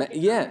single.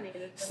 Yeah,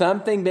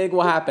 something big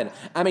will happen.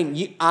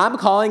 I'm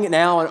calling it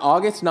now. On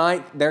August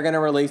 9th, they're going to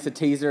release a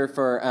teaser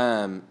for,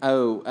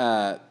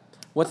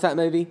 what's that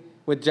movie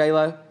with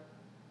J-Lo?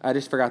 I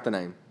just forgot the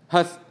name.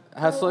 Hustlers?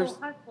 Hustlers.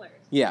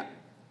 Yeah.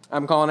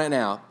 I'm calling it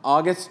now.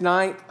 August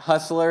 9th,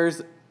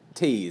 Hustlers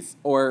tease.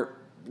 Or,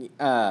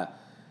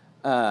 I'm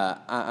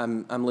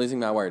losing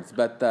my words,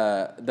 but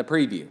the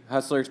preview.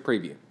 Hustlers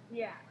preview.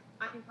 Yeah,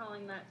 I'm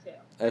calling that too.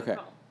 Okay.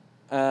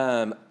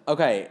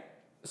 Okay.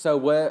 So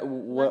what?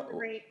 That's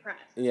great press.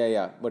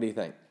 Yeah. What do you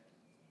think?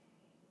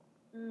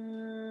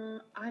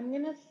 I'm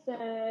gonna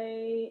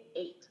say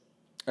 8.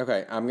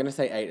 Okay, I'm gonna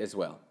say 8 as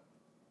well.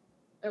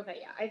 Okay,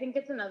 yeah, I think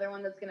it's another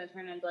one that's gonna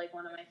turn into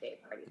one of my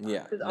favorite party songs.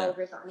 Yeah, because all of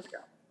her songs go.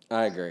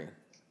 I agree.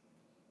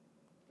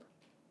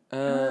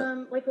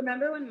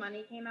 Remember when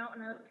Money came out,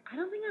 and I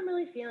don't think I'm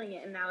really feeling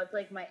it, and now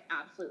it's my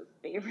absolute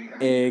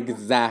favorite.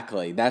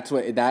 Exactly. That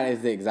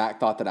is the exact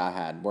thought that I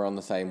had. We're on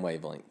the same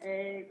wavelength.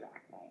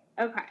 Exactly.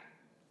 Okay.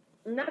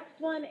 Next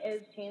one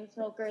is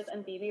Chainsmokers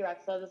and Bebe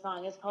Rexha. The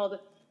song is called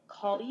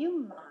 "Call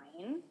You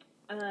Mine."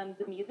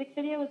 The music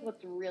video is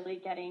what's really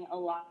getting a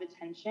lot of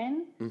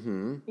attention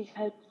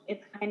because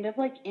it's kind of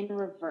in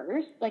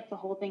reverse, the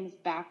whole thing's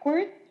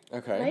backwards.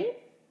 Okay. Right?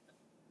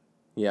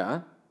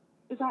 Yeah.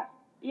 Is that?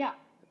 Yeah.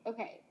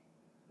 Okay.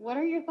 What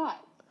are your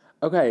thoughts?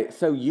 Okay,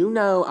 so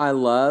I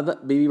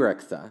love Bebe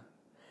Rexha,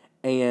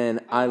 and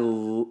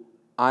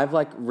I've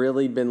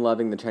really been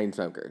loving the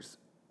Chainsmokers.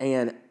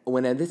 And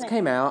when this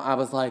came out, I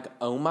was like,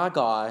 oh my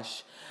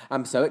gosh,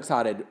 I'm so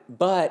excited.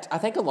 But I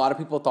think a lot of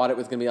people thought it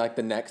was going to be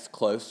the next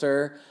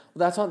Closer.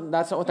 Well,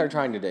 that's not what they're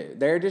trying to do.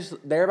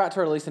 They're about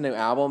to release a new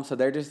album, so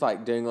they're just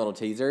doing little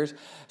teasers.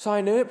 So I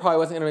knew it probably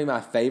wasn't going to be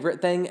my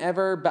favorite thing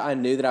ever, but I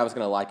knew that I was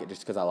going to like it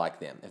just because I like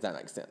them, if that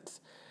makes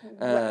sense.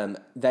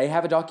 They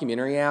have a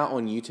documentary out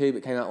on YouTube.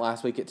 It came out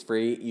last week. It's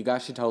free. You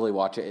guys should totally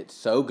watch it. It's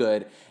so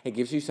good. It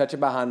gives you such a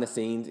behind the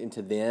scenes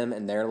into them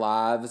and their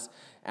lives,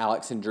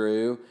 Alex and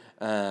Drew.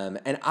 And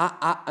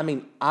I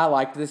mean, I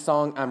liked this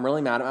song. I'm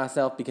really mad at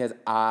myself because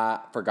I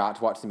forgot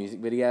to watch the music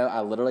video.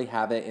 I literally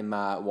have it in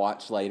my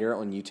watch later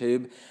on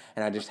YouTube,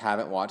 and I just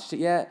haven't watched it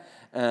yet.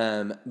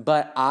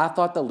 But I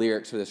thought the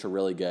lyrics for this were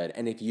really good.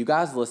 And if you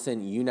guys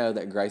listen, you know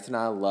that Grace and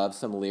I love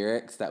some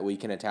lyrics that we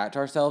can attach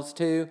ourselves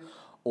to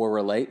or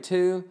relate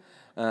to.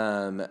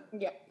 Yeah.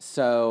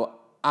 So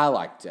I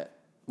liked it.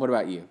 What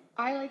about you?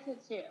 I liked it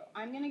too.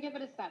 I'm going to give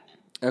it a 7.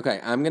 Okay,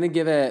 I'm going to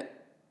give it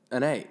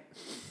an 8.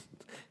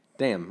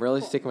 Damn, really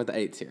sticking with the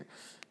 8s here.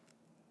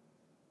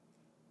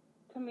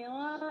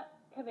 Camila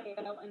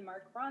Cabello and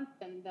Mark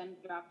Ronson then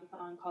dropped a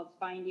song called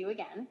Find You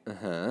Again.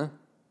 Uh-huh.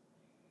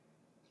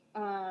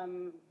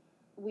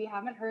 We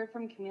haven't heard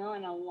from Camila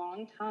in a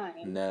long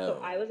time. No. So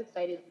I was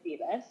excited to see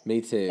this.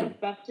 Me too.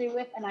 Especially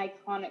with an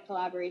iconic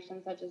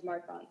collaboration such as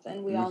Mark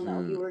Ronson. We all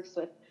know he works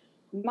with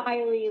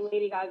Miley,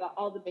 Lady Gaga,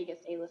 all the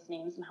biggest A-list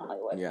names in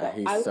Hollywood. Yeah,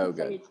 he's so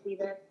good. I was excited to see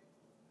this,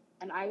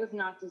 and I was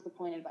not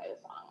disappointed by the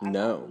song.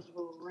 No. It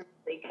was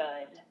really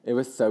good. It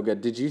was so good.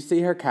 Did you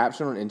see her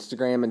caption on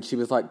Instagram? And she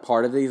was like,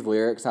 part of these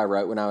lyrics I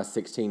wrote when I was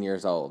 16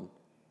 years old.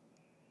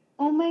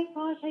 Oh my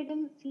gosh, I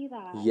didn't see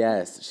that.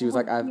 Yes, she was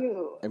like,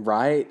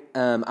 right?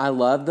 I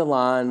love the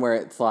line where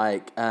it's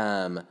like,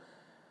 I'm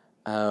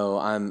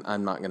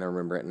not gonna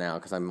remember it now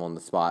because I'm on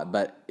the spot.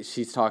 But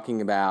she's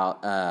talking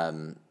about,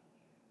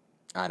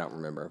 I don't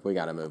remember. We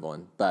gotta move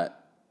on.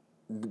 But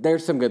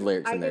there's some good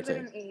lyrics in there too. I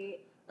give it an 8.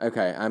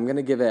 Okay, I'm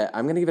gonna give it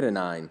a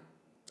 9.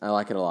 I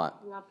like it a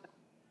lot. Love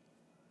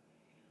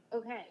it.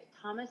 Okay,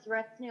 Thomas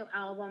Rhett's new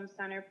album,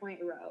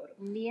 Centerpoint Road.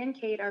 Me and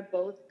Kate are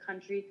both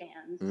country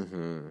fans.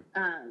 Mm-hmm.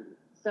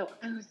 So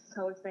I was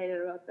so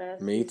excited about this.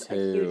 Me too.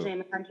 A huge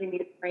name in country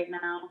music right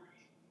now.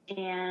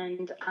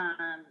 And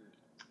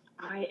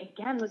I,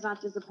 again, was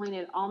not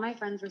disappointed. All my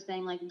friends were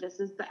saying, like, this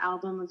is the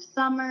album of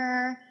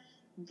summer.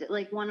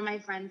 Like, one of my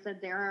friends said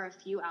there are a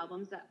few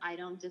albums that I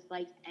don't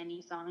dislike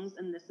any songs,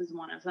 and this is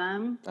one of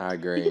them. I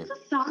agree. It's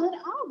a solid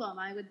album,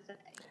 I would say.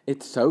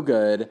 It's so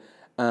good.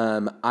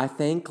 I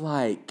think,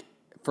 like,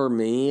 for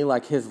me,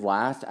 like, his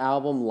last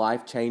album,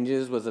 Life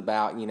Changes, was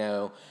about, you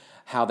know,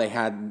 how they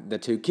had the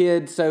 2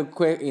 kids so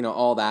quick, you know,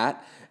 all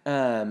that.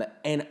 And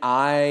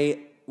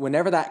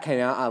whenever that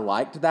came out, I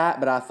liked that,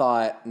 but I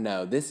thought,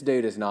 no, this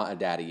dude is not a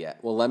daddy yet.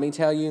 Well, let me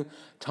tell you,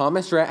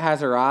 Thomas Rhett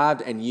has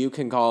arrived, and you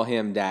can call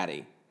him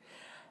daddy.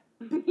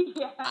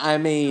 Yeah. I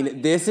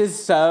mean, this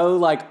is so,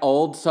 like,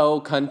 old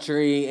soul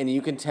country, and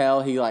you can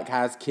tell he, like,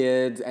 has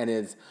kids and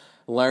is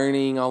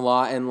learning a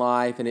lot in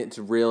life, and it's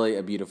really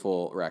a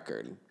beautiful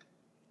record.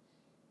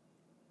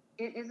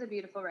 It is a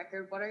beautiful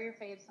record. What are your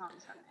fave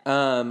songs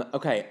from it?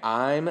 Okay,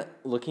 I'm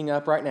looking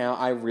up right now.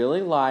 I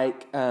really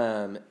like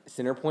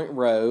Centerpoint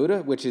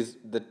Road, which is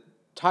the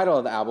title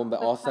of the album, but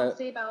also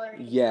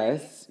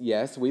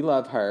yes, we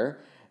love her.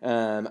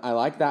 I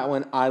like that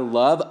one. I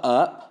love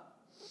Up.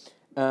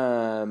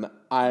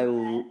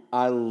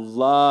 I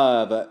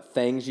love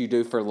Things You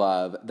Do for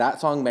Love.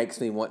 That song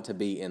makes me want to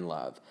be in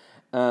love.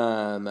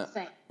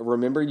 Same.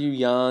 Remember You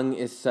Young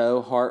is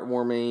so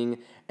heartwarming,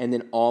 and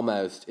then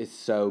Almost is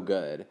so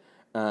good.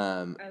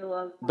 I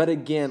love that. But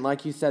again,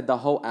 like you said, the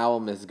whole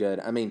album is good.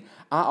 I mean,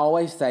 I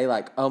always say,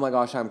 like, oh my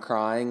gosh, I'm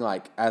crying,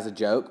 like, as a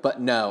joke. But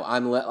no,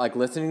 I'm, like,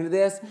 listening to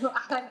this.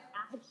 I'm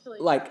actually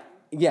like, crying.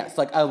 Yes,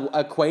 like,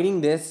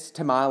 equating this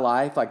to my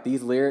life, like,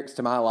 these lyrics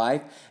to my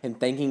life, and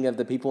thinking of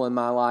the people in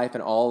my life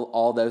and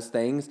all those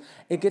things,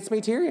 it gets me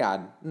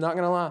teary-eyed. I'm not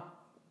going to lie.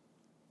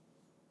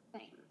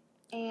 Same.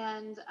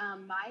 And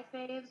my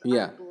faves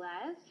are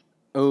Blessed.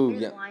 Oh,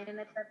 There's a line in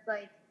it that's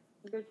like,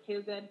 you're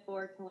too good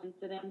for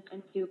coincidence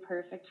and too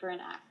perfect for an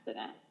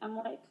accident. I'm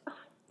like,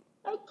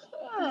 I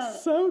can't.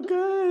 So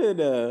good.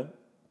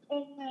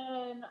 And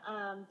then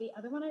the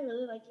other one I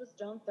really liked was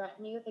Don't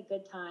Threaten Me with a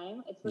Good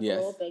Time. It's with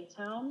Little Big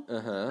Town.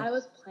 Uh-huh. I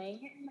was playing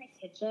it in my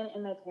kitchen,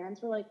 and my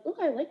parents were like, oh,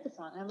 I like the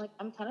song. And I'm like,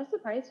 I'm kind of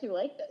surprised you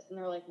like this. And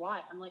they were like,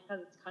 why? I'm like,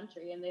 because it's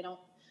country, and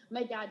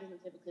my dad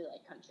doesn't typically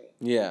like country.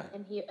 Yeah.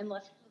 And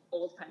unless it's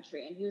old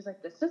country. And he was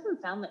like, this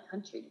doesn't sound like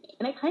country to me.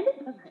 And it kind of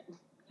doesn't.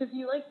 If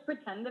you, like,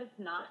 pretend that it's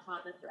not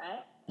Thomas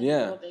Rhett in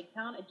Little Big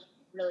Town, it just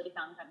really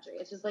sounds country.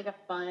 It's just, like, a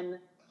fun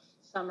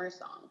summer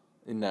song.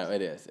 No,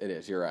 it is. It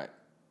is. You're right.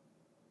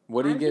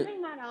 What do you give? I'm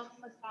giving that album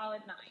a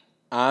solid 9.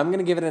 I'm going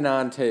to give it a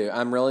 9, too.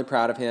 I'm really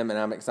proud of him, and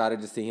I'm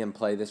excited to see him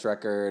play this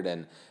record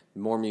and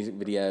more music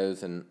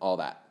videos and all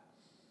that.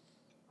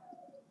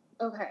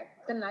 Okay.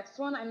 The next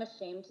one, I'm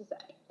ashamed to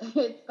say.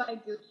 It's by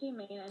Gucci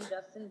Mane and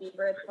Justin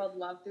Bieber. It's called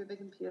Love Through the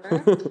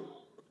Computer.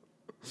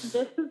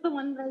 This is the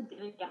one that I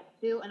didn't get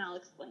to, and I'll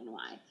explain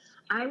why.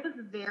 I was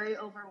very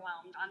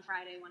overwhelmed on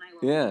Friday when I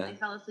woke up. I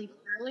fell asleep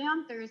early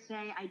on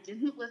Thursday. I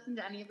didn't listen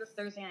to any of this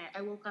Thursday night.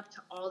 I woke up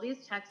to all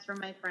these texts from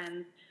my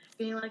friends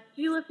being like,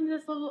 do you listen to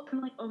this level? I'm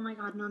like, oh my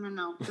God,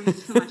 no.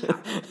 There's too much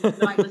happening.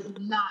 So I was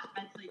not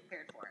mentally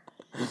prepared for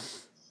it.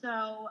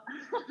 So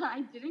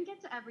I didn't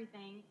get to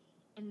everything.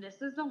 and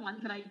this is the one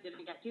that I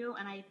didn't get to,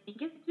 and I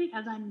think it's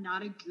because I'm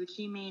not a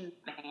Gucci Mane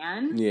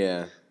fan.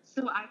 Yeah.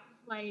 So I was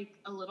like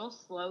a little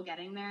slow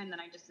getting there, and then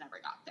I just never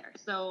got there.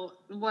 So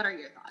what are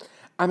your thoughts?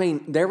 I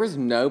mean, there was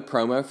no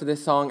promo for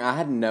this song. I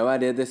had no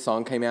idea this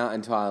song came out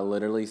until I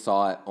literally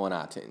saw it on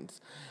iTunes.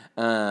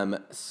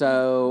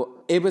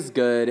 So it was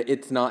good.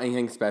 It's not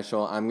anything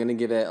special. I'm going to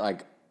give it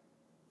like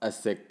a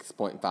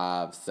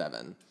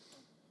 6.57.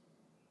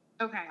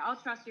 Okay, I'll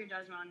trust your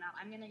judgment on that.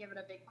 I'm going to give it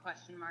a big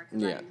question mark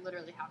because I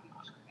literally haven't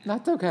watched it.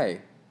 That's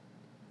okay.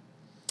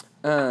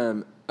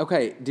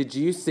 Okay, did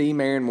you see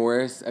Maren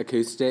Morris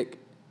acoustic?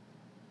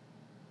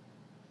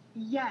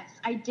 Yes,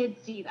 I did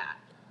see that.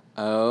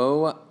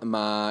 Oh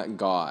my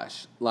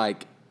gosh.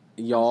 Like,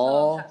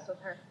 y'all. I'm so obsessed with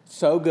her.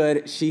 So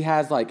good. She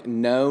has like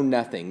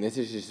nothing. This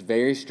is just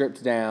very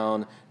stripped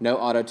down, no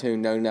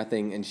auto-tune, no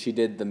nothing. And she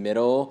did the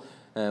middle,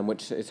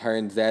 which is her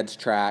and Zed's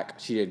track.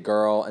 She did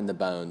Girl and The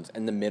Bones.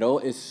 And the middle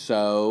is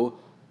so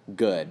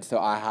good. So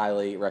I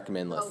highly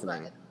recommend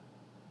listening. Good.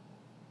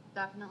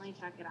 Definitely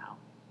check it out.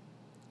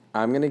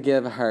 I'm going to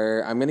give that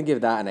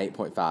an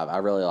 8.5. I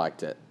really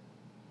liked it.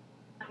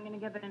 I'm going to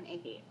give it an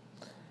 8.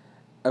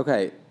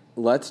 Okay,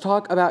 let's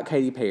talk about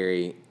Katy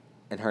Perry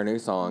and her new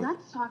song.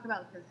 Let's talk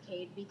about this,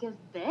 Kate, because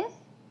this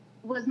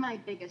was my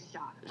biggest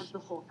shock of the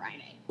whole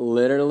Friday.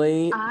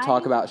 Literally,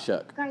 talk about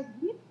shook. Guys,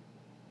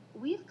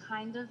 we've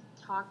kind of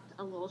talked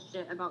a little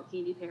shit about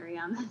Katy Perry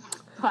on this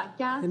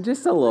podcast. And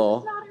just a little.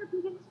 She's not our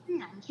biggest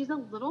fan. She's a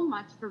little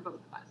much for both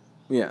of us.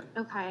 Yeah.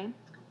 Okay.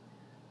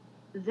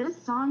 This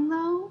song,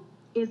 though,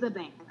 is a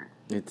banger.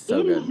 It's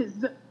so good. It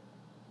is.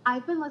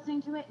 I've been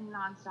listening to it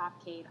nonstop,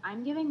 Kate.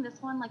 I'm giving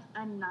this one like a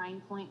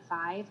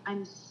 9.5.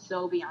 I'm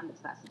so beyond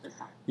obsessed with this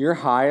song. Your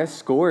highest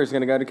score is going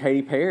to go to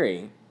Katy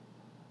Perry.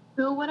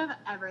 Who would have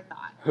ever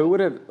thought? Who would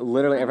have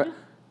literally ever...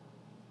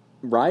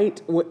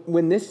 Right?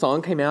 When this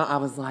song came out, I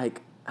was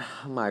like,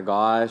 oh my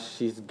gosh,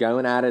 she's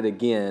going at it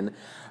again.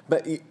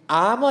 But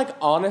I'm like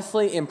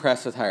honestly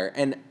impressed with her.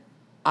 And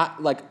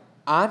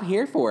I'm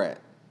here for it.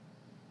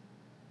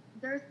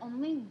 There's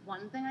only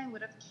one thing I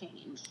would have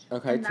changed.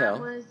 Okay, and tell.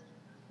 That was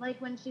like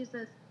when she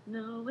says,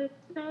 "No, it's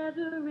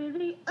never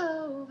really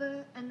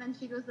over," and then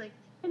she goes like,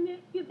 "And if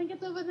you think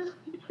it's over, then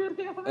it's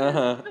really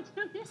over."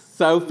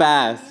 So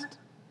fast.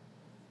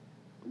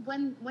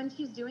 When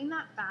she's doing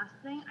that fast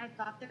thing, I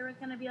thought there was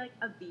gonna be like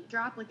a beat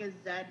drop, like a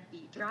Zed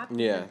beat drop.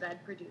 Yeah. Because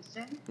Zed produced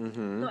it.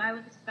 Mm-hmm. So I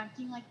was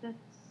expecting like this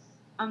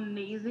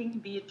amazing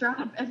beat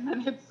drop, and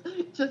then it's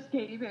just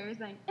Katy Perry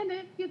saying, "And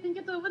if you think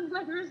it's over, then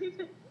I really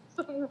think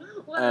so."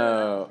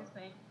 Whatever she's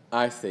saying.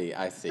 I see.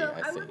 I was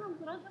a little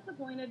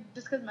disappointed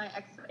just because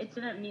it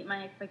didn't meet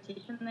my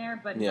expectation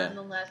there, but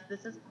nonetheless,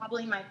 this is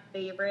probably my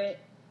favorite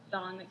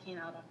song that came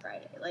out on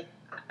Friday. Like,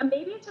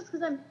 maybe it's just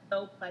because I'm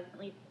so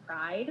pleasantly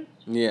surprised.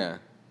 Yeah,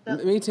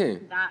 me too.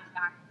 That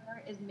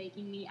factor is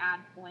making me add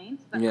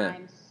points, but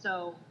I'm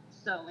so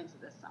into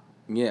this song.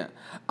 Yeah.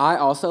 I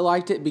also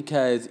liked it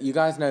because you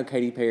guys know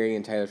Katy Perry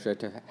and Taylor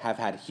Swift have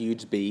had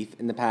huge beef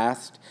in the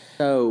past.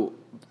 So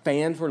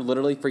fans were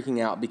literally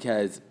freaking out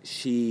because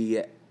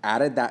she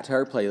added that to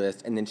her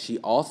playlist, and then she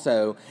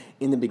also,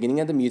 in the beginning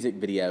of the music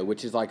video,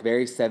 which is like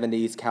very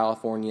 70s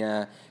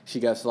California,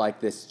 she goes to like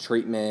this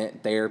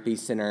treatment therapy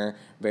center,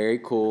 very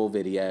cool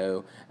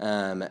video.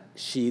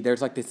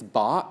 There's like this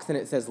box and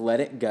it says "Let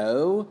It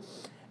Go,"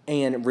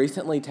 and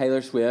recently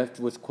Taylor Swift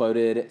was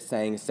quoted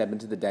saying "Step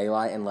into the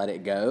daylight and let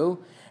it go,"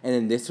 and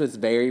then this was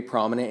very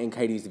prominent in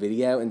Katy's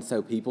video, and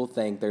so people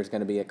think there's going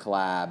to be a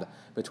collab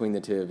between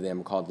the two of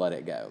them called "Let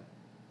It Go."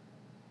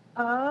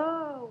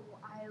 Oh,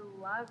 I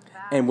love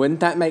that. And wouldn't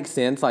that make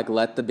sense? Like,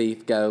 let the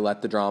beef go,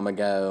 let the drama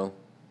go.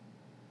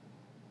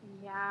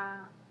 Yeah,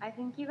 I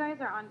think you guys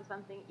are onto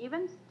something.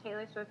 Even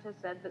Taylor Swift has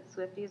said that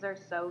Swifties are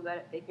so good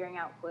at figuring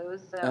out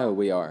clues. So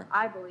we are.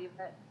 I believe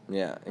it.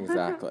 Yeah,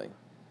 exactly.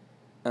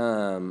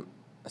 So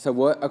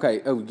what?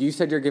 Okay. Oh, you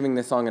said you're giving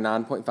this song a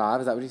 9.5.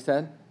 Is that what you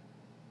said?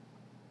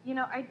 You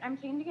know, I'm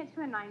changing it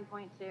to a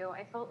 9.2.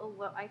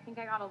 I think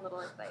I got a little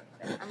excited.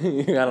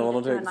 You got a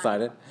little too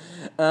excited?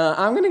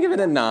 I'm going to give it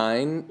a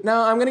 9.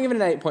 No, I'm going to give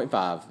it an 8.5.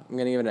 I'm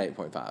going to give it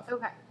an 8.5.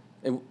 Okay.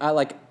 I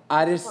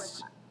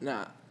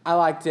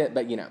liked it,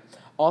 but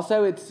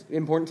Also, it's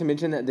important to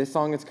mention that this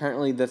song is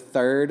currently the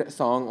 3rd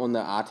song on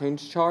the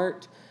iTunes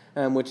chart,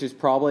 which is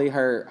probably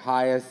her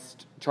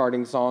highest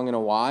charting song in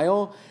a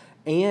while.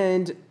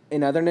 And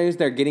in other news,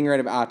 they're getting rid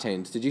of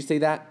iTunes. Did you see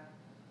that?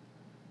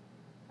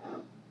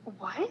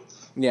 What?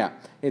 Yeah,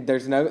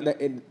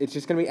 it's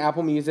just going to be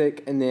Apple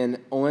Music, and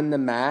then on the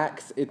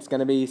Macs, it's going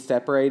to be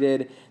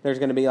separated. There's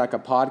going to be like a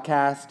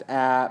podcast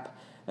app,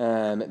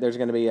 there's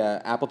going to be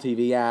a Apple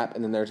TV app,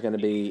 and then there's going to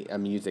be a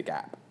music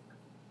app.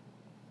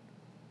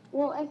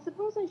 Well, I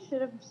suppose I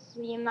should have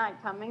seen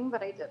that coming,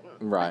 but I didn't.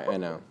 Right, I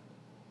know.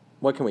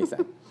 What can we say?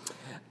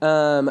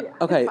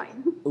 Okay,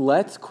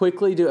 let's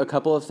quickly do a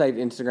couple of saved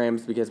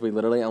Instagrams because we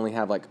literally only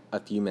have like a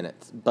few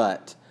minutes,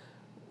 but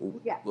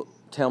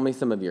tell me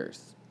some of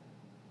yours.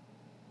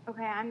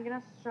 Okay, I'm going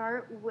to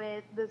start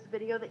with this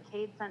video that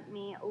Cade sent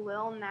me.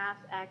 Lil Nas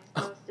X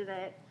posted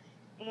it,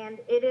 and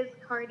it is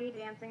Cardi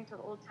dancing to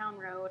Old Town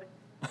Road.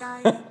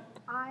 Guys,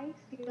 I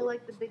feel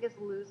like the biggest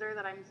loser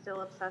that I'm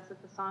still obsessed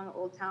with the song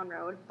Old Town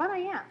Road, but I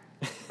am.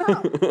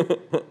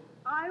 So,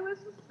 I was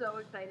so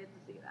excited to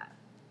see that.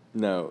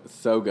 No,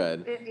 so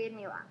good. It made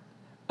me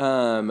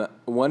laugh.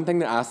 One thing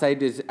that I say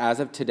is, as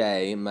of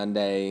today,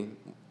 Monday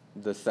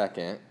the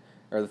 2nd,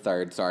 or the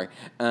 3rd, sorry,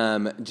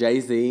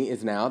 Jay-Z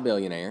is now a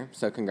billionaire,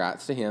 so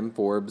congrats to him.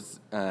 Forbes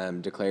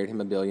declared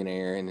him a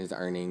billionaire in his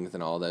earnings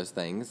and all those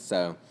things,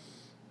 so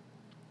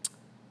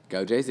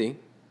go Jay-Z.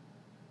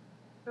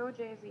 Go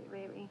Jay-Z,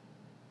 baby.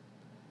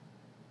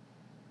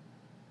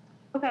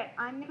 Okay,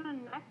 I'm going to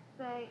next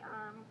say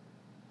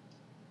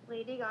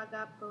Lady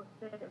Gaga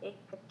posted a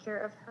picture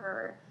of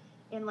her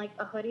in like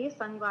a hoodie,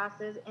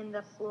 sunglasses, in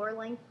the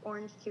floor-length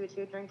orange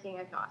tutu drinking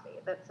a coffee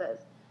that says,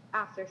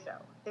 after show.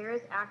 There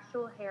is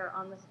actual hair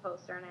on this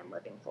poster and I'm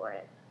living for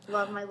it.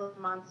 Love my little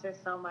monster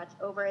so much.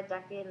 Over a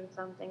decade and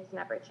some things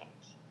never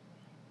change.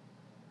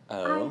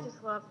 Oh. I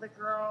just love the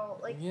girl.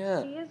 Like,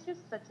 yeah. She is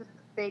just such a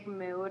big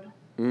mood.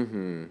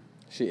 Mm-hmm.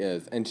 She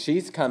is. And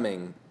she's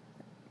coming.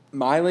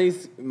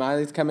 Miley's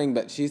coming,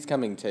 but she's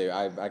coming too.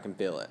 I can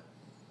feel it.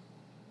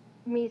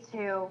 Me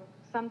too.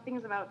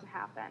 Something's about to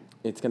happen.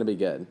 It's going to be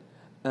good.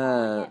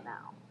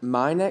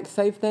 My next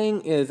save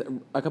thing is,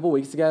 a couple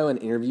weeks ago, an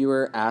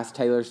interviewer asked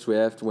Taylor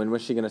Swift when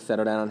was she going to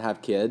settle down and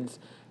have kids.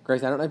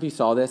 Grace, I don't know if you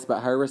saw this, but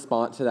her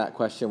response to that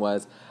question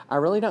was, I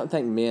really don't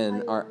think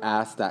men are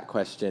asked that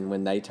question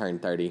when they turn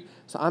 30,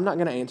 so I'm not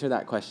going to answer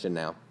that question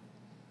now.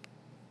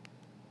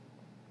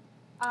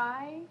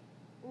 I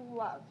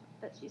love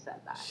that she said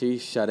that. She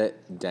shut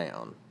it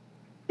down.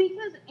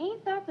 Because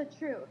ain't that the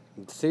truth?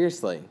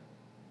 Seriously.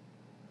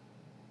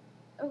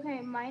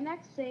 Okay, my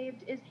next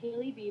saved is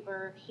Hailey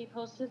Bieber. She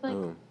posted,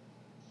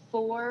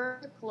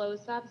 4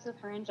 close-ups of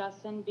her and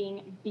Justin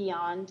being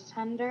beyond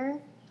tender.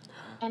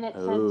 And it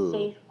said,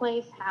 safe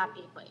place,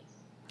 happy place.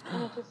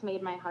 And it just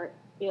made my heart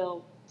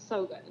feel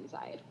so good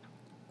inside.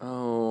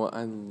 Oh,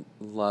 I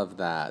love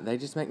that. They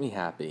just make me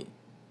happy.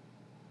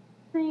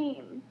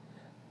 Same.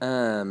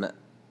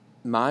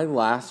 My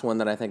last one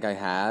that I think I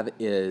have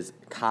is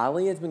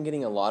Kylie has been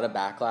getting a lot of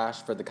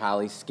backlash for the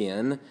Kylie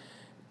skin.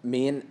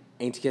 Me and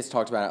Auntie Kiss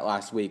talked about it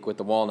last week with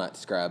the walnut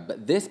scrub,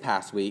 but this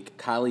past week,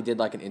 Kylie did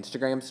like an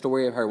Instagram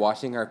story of her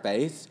washing her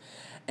face,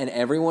 and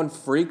everyone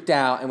freaked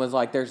out and was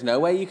like, there's no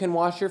way you can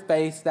wash your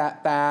face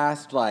that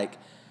fast, like,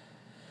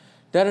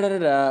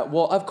 da-da-da-da-da.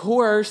 Well, of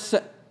course,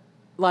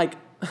 I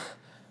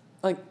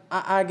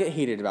get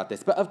heated about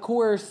this, but of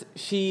course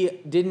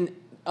she didn't,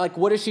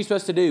 what is she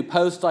supposed to do?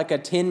 Post like a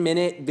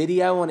 10-minute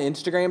video on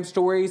Instagram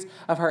stories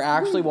of her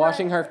actually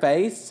washing her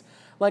face?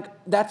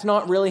 That's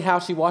not really how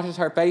she washes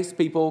her face,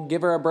 people.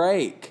 Give her a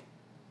break.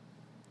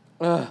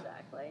 Ugh.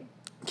 Exactly.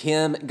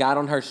 Kim got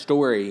on her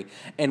story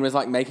and was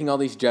making all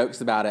these jokes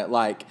about it.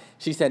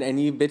 She said,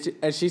 and you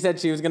bitch, she said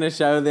she was going to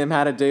show them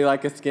how to do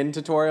a skin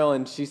tutorial.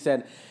 And she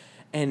said,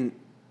 and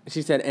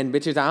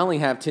bitches, I only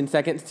have 10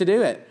 seconds to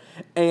do it.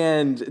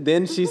 And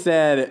then she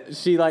said,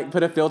 she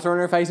put a filter on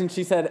her face and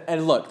she said,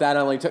 and look, that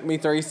only took me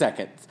 3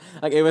 seconds.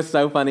 It was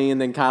so funny. And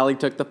then Kylie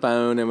took the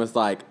phone and was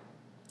like,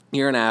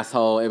 you're an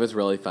asshole. It was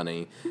really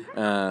funny.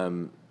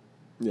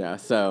 Yeah,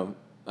 so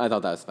I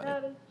thought that was funny.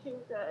 That is too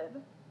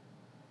good.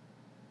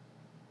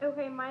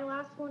 Okay, my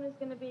last one is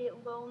going to be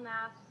Lil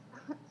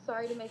Nas.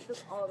 Sorry to make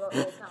this all about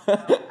Old Town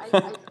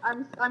Road.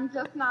 I'm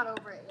just not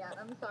over it yet.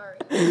 I'm sorry.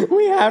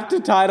 We have to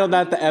title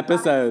that the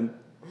episode.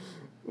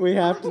 We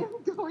have to.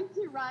 I'm going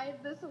to ride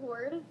this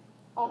horse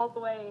all the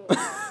way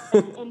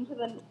into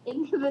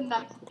the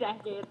next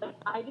decade.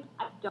 I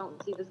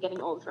don't see this getting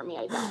old for me.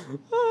 I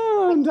don't.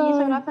 Oh, I'm done. He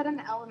showed up at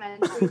an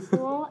elementary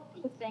school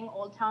to sing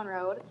Old Town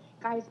Road.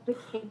 Guys, the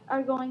kids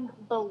are going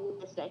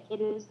ballistic.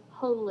 It is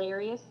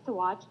hilarious to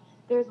watch.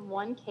 There's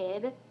one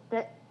kid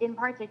that in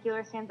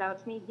particular stands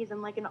out to me. He's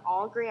in an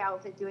all gray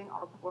outfit doing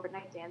all the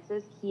Fortnite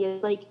dances. He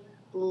is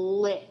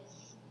lit.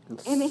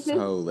 And it so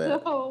is lit.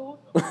 So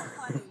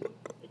funny.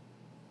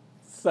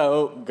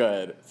 So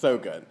good. So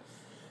good.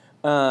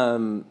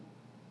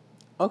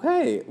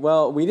 Okay,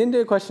 well, we didn't do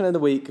a question of the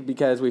week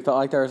because we felt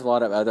like there was a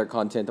lot of other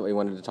content that we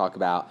wanted to talk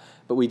about.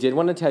 But we did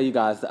want to tell you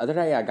guys, the other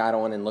day I got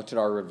on and looked at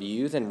our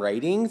reviews and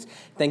ratings,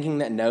 thinking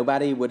that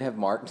nobody would have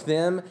marked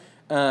them.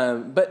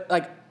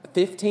 But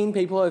 15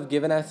 people have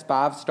given us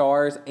 5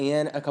 stars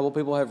and a couple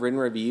people have written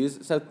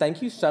reviews. So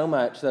thank you so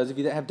much, those of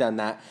you that have done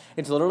that.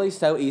 It's literally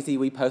so easy.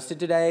 We posted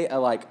today a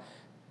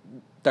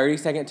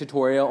 30-second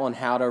tutorial on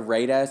how to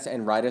rate us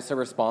and write us a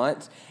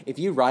response. If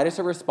you write us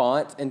a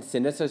response and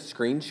send us a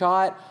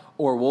screenshot,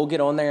 or we'll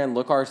get on there and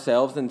look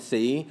ourselves and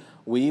see,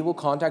 we will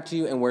contact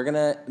you and we're going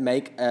to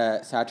make a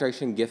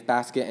Saturation gift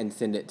basket and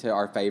send it to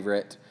our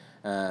favorite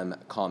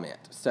comment.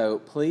 So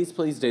please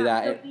do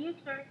that. So be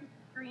sure to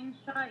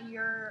screenshot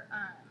your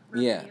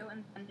review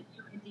and send it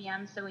to a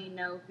DM so we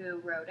know who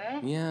wrote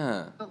it.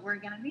 Yeah. But we're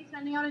going to be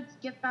sending out a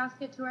gift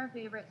basket to our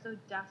favorite, so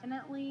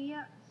definitely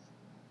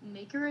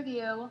make a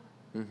review.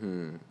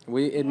 Mm-hmm.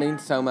 It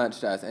means so much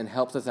to us and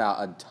helps us out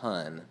a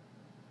ton.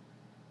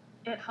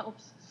 It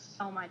helps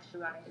so much, you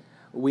guys.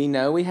 We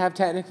know we have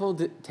technical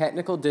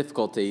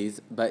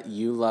difficulties, but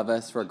you love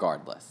us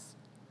regardless.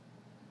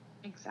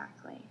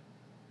 Exactly.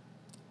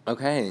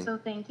 Okay. So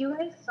thank you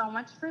guys so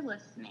much for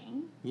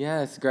listening.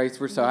 Yes, Grace,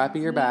 we're so happy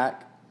you're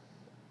back.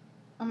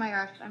 Oh my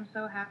gosh, I'm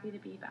so happy to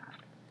be back.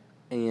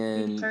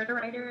 And be sure to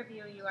write a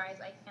review, you guys.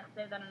 I can't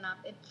say that enough.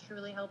 It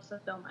truly helps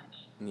us so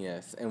much.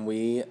 Yes, and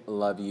we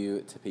love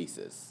you to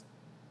pieces.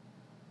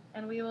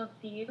 And we will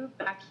see you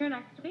back here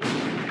next week.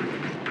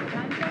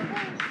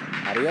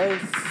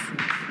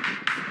 Adios.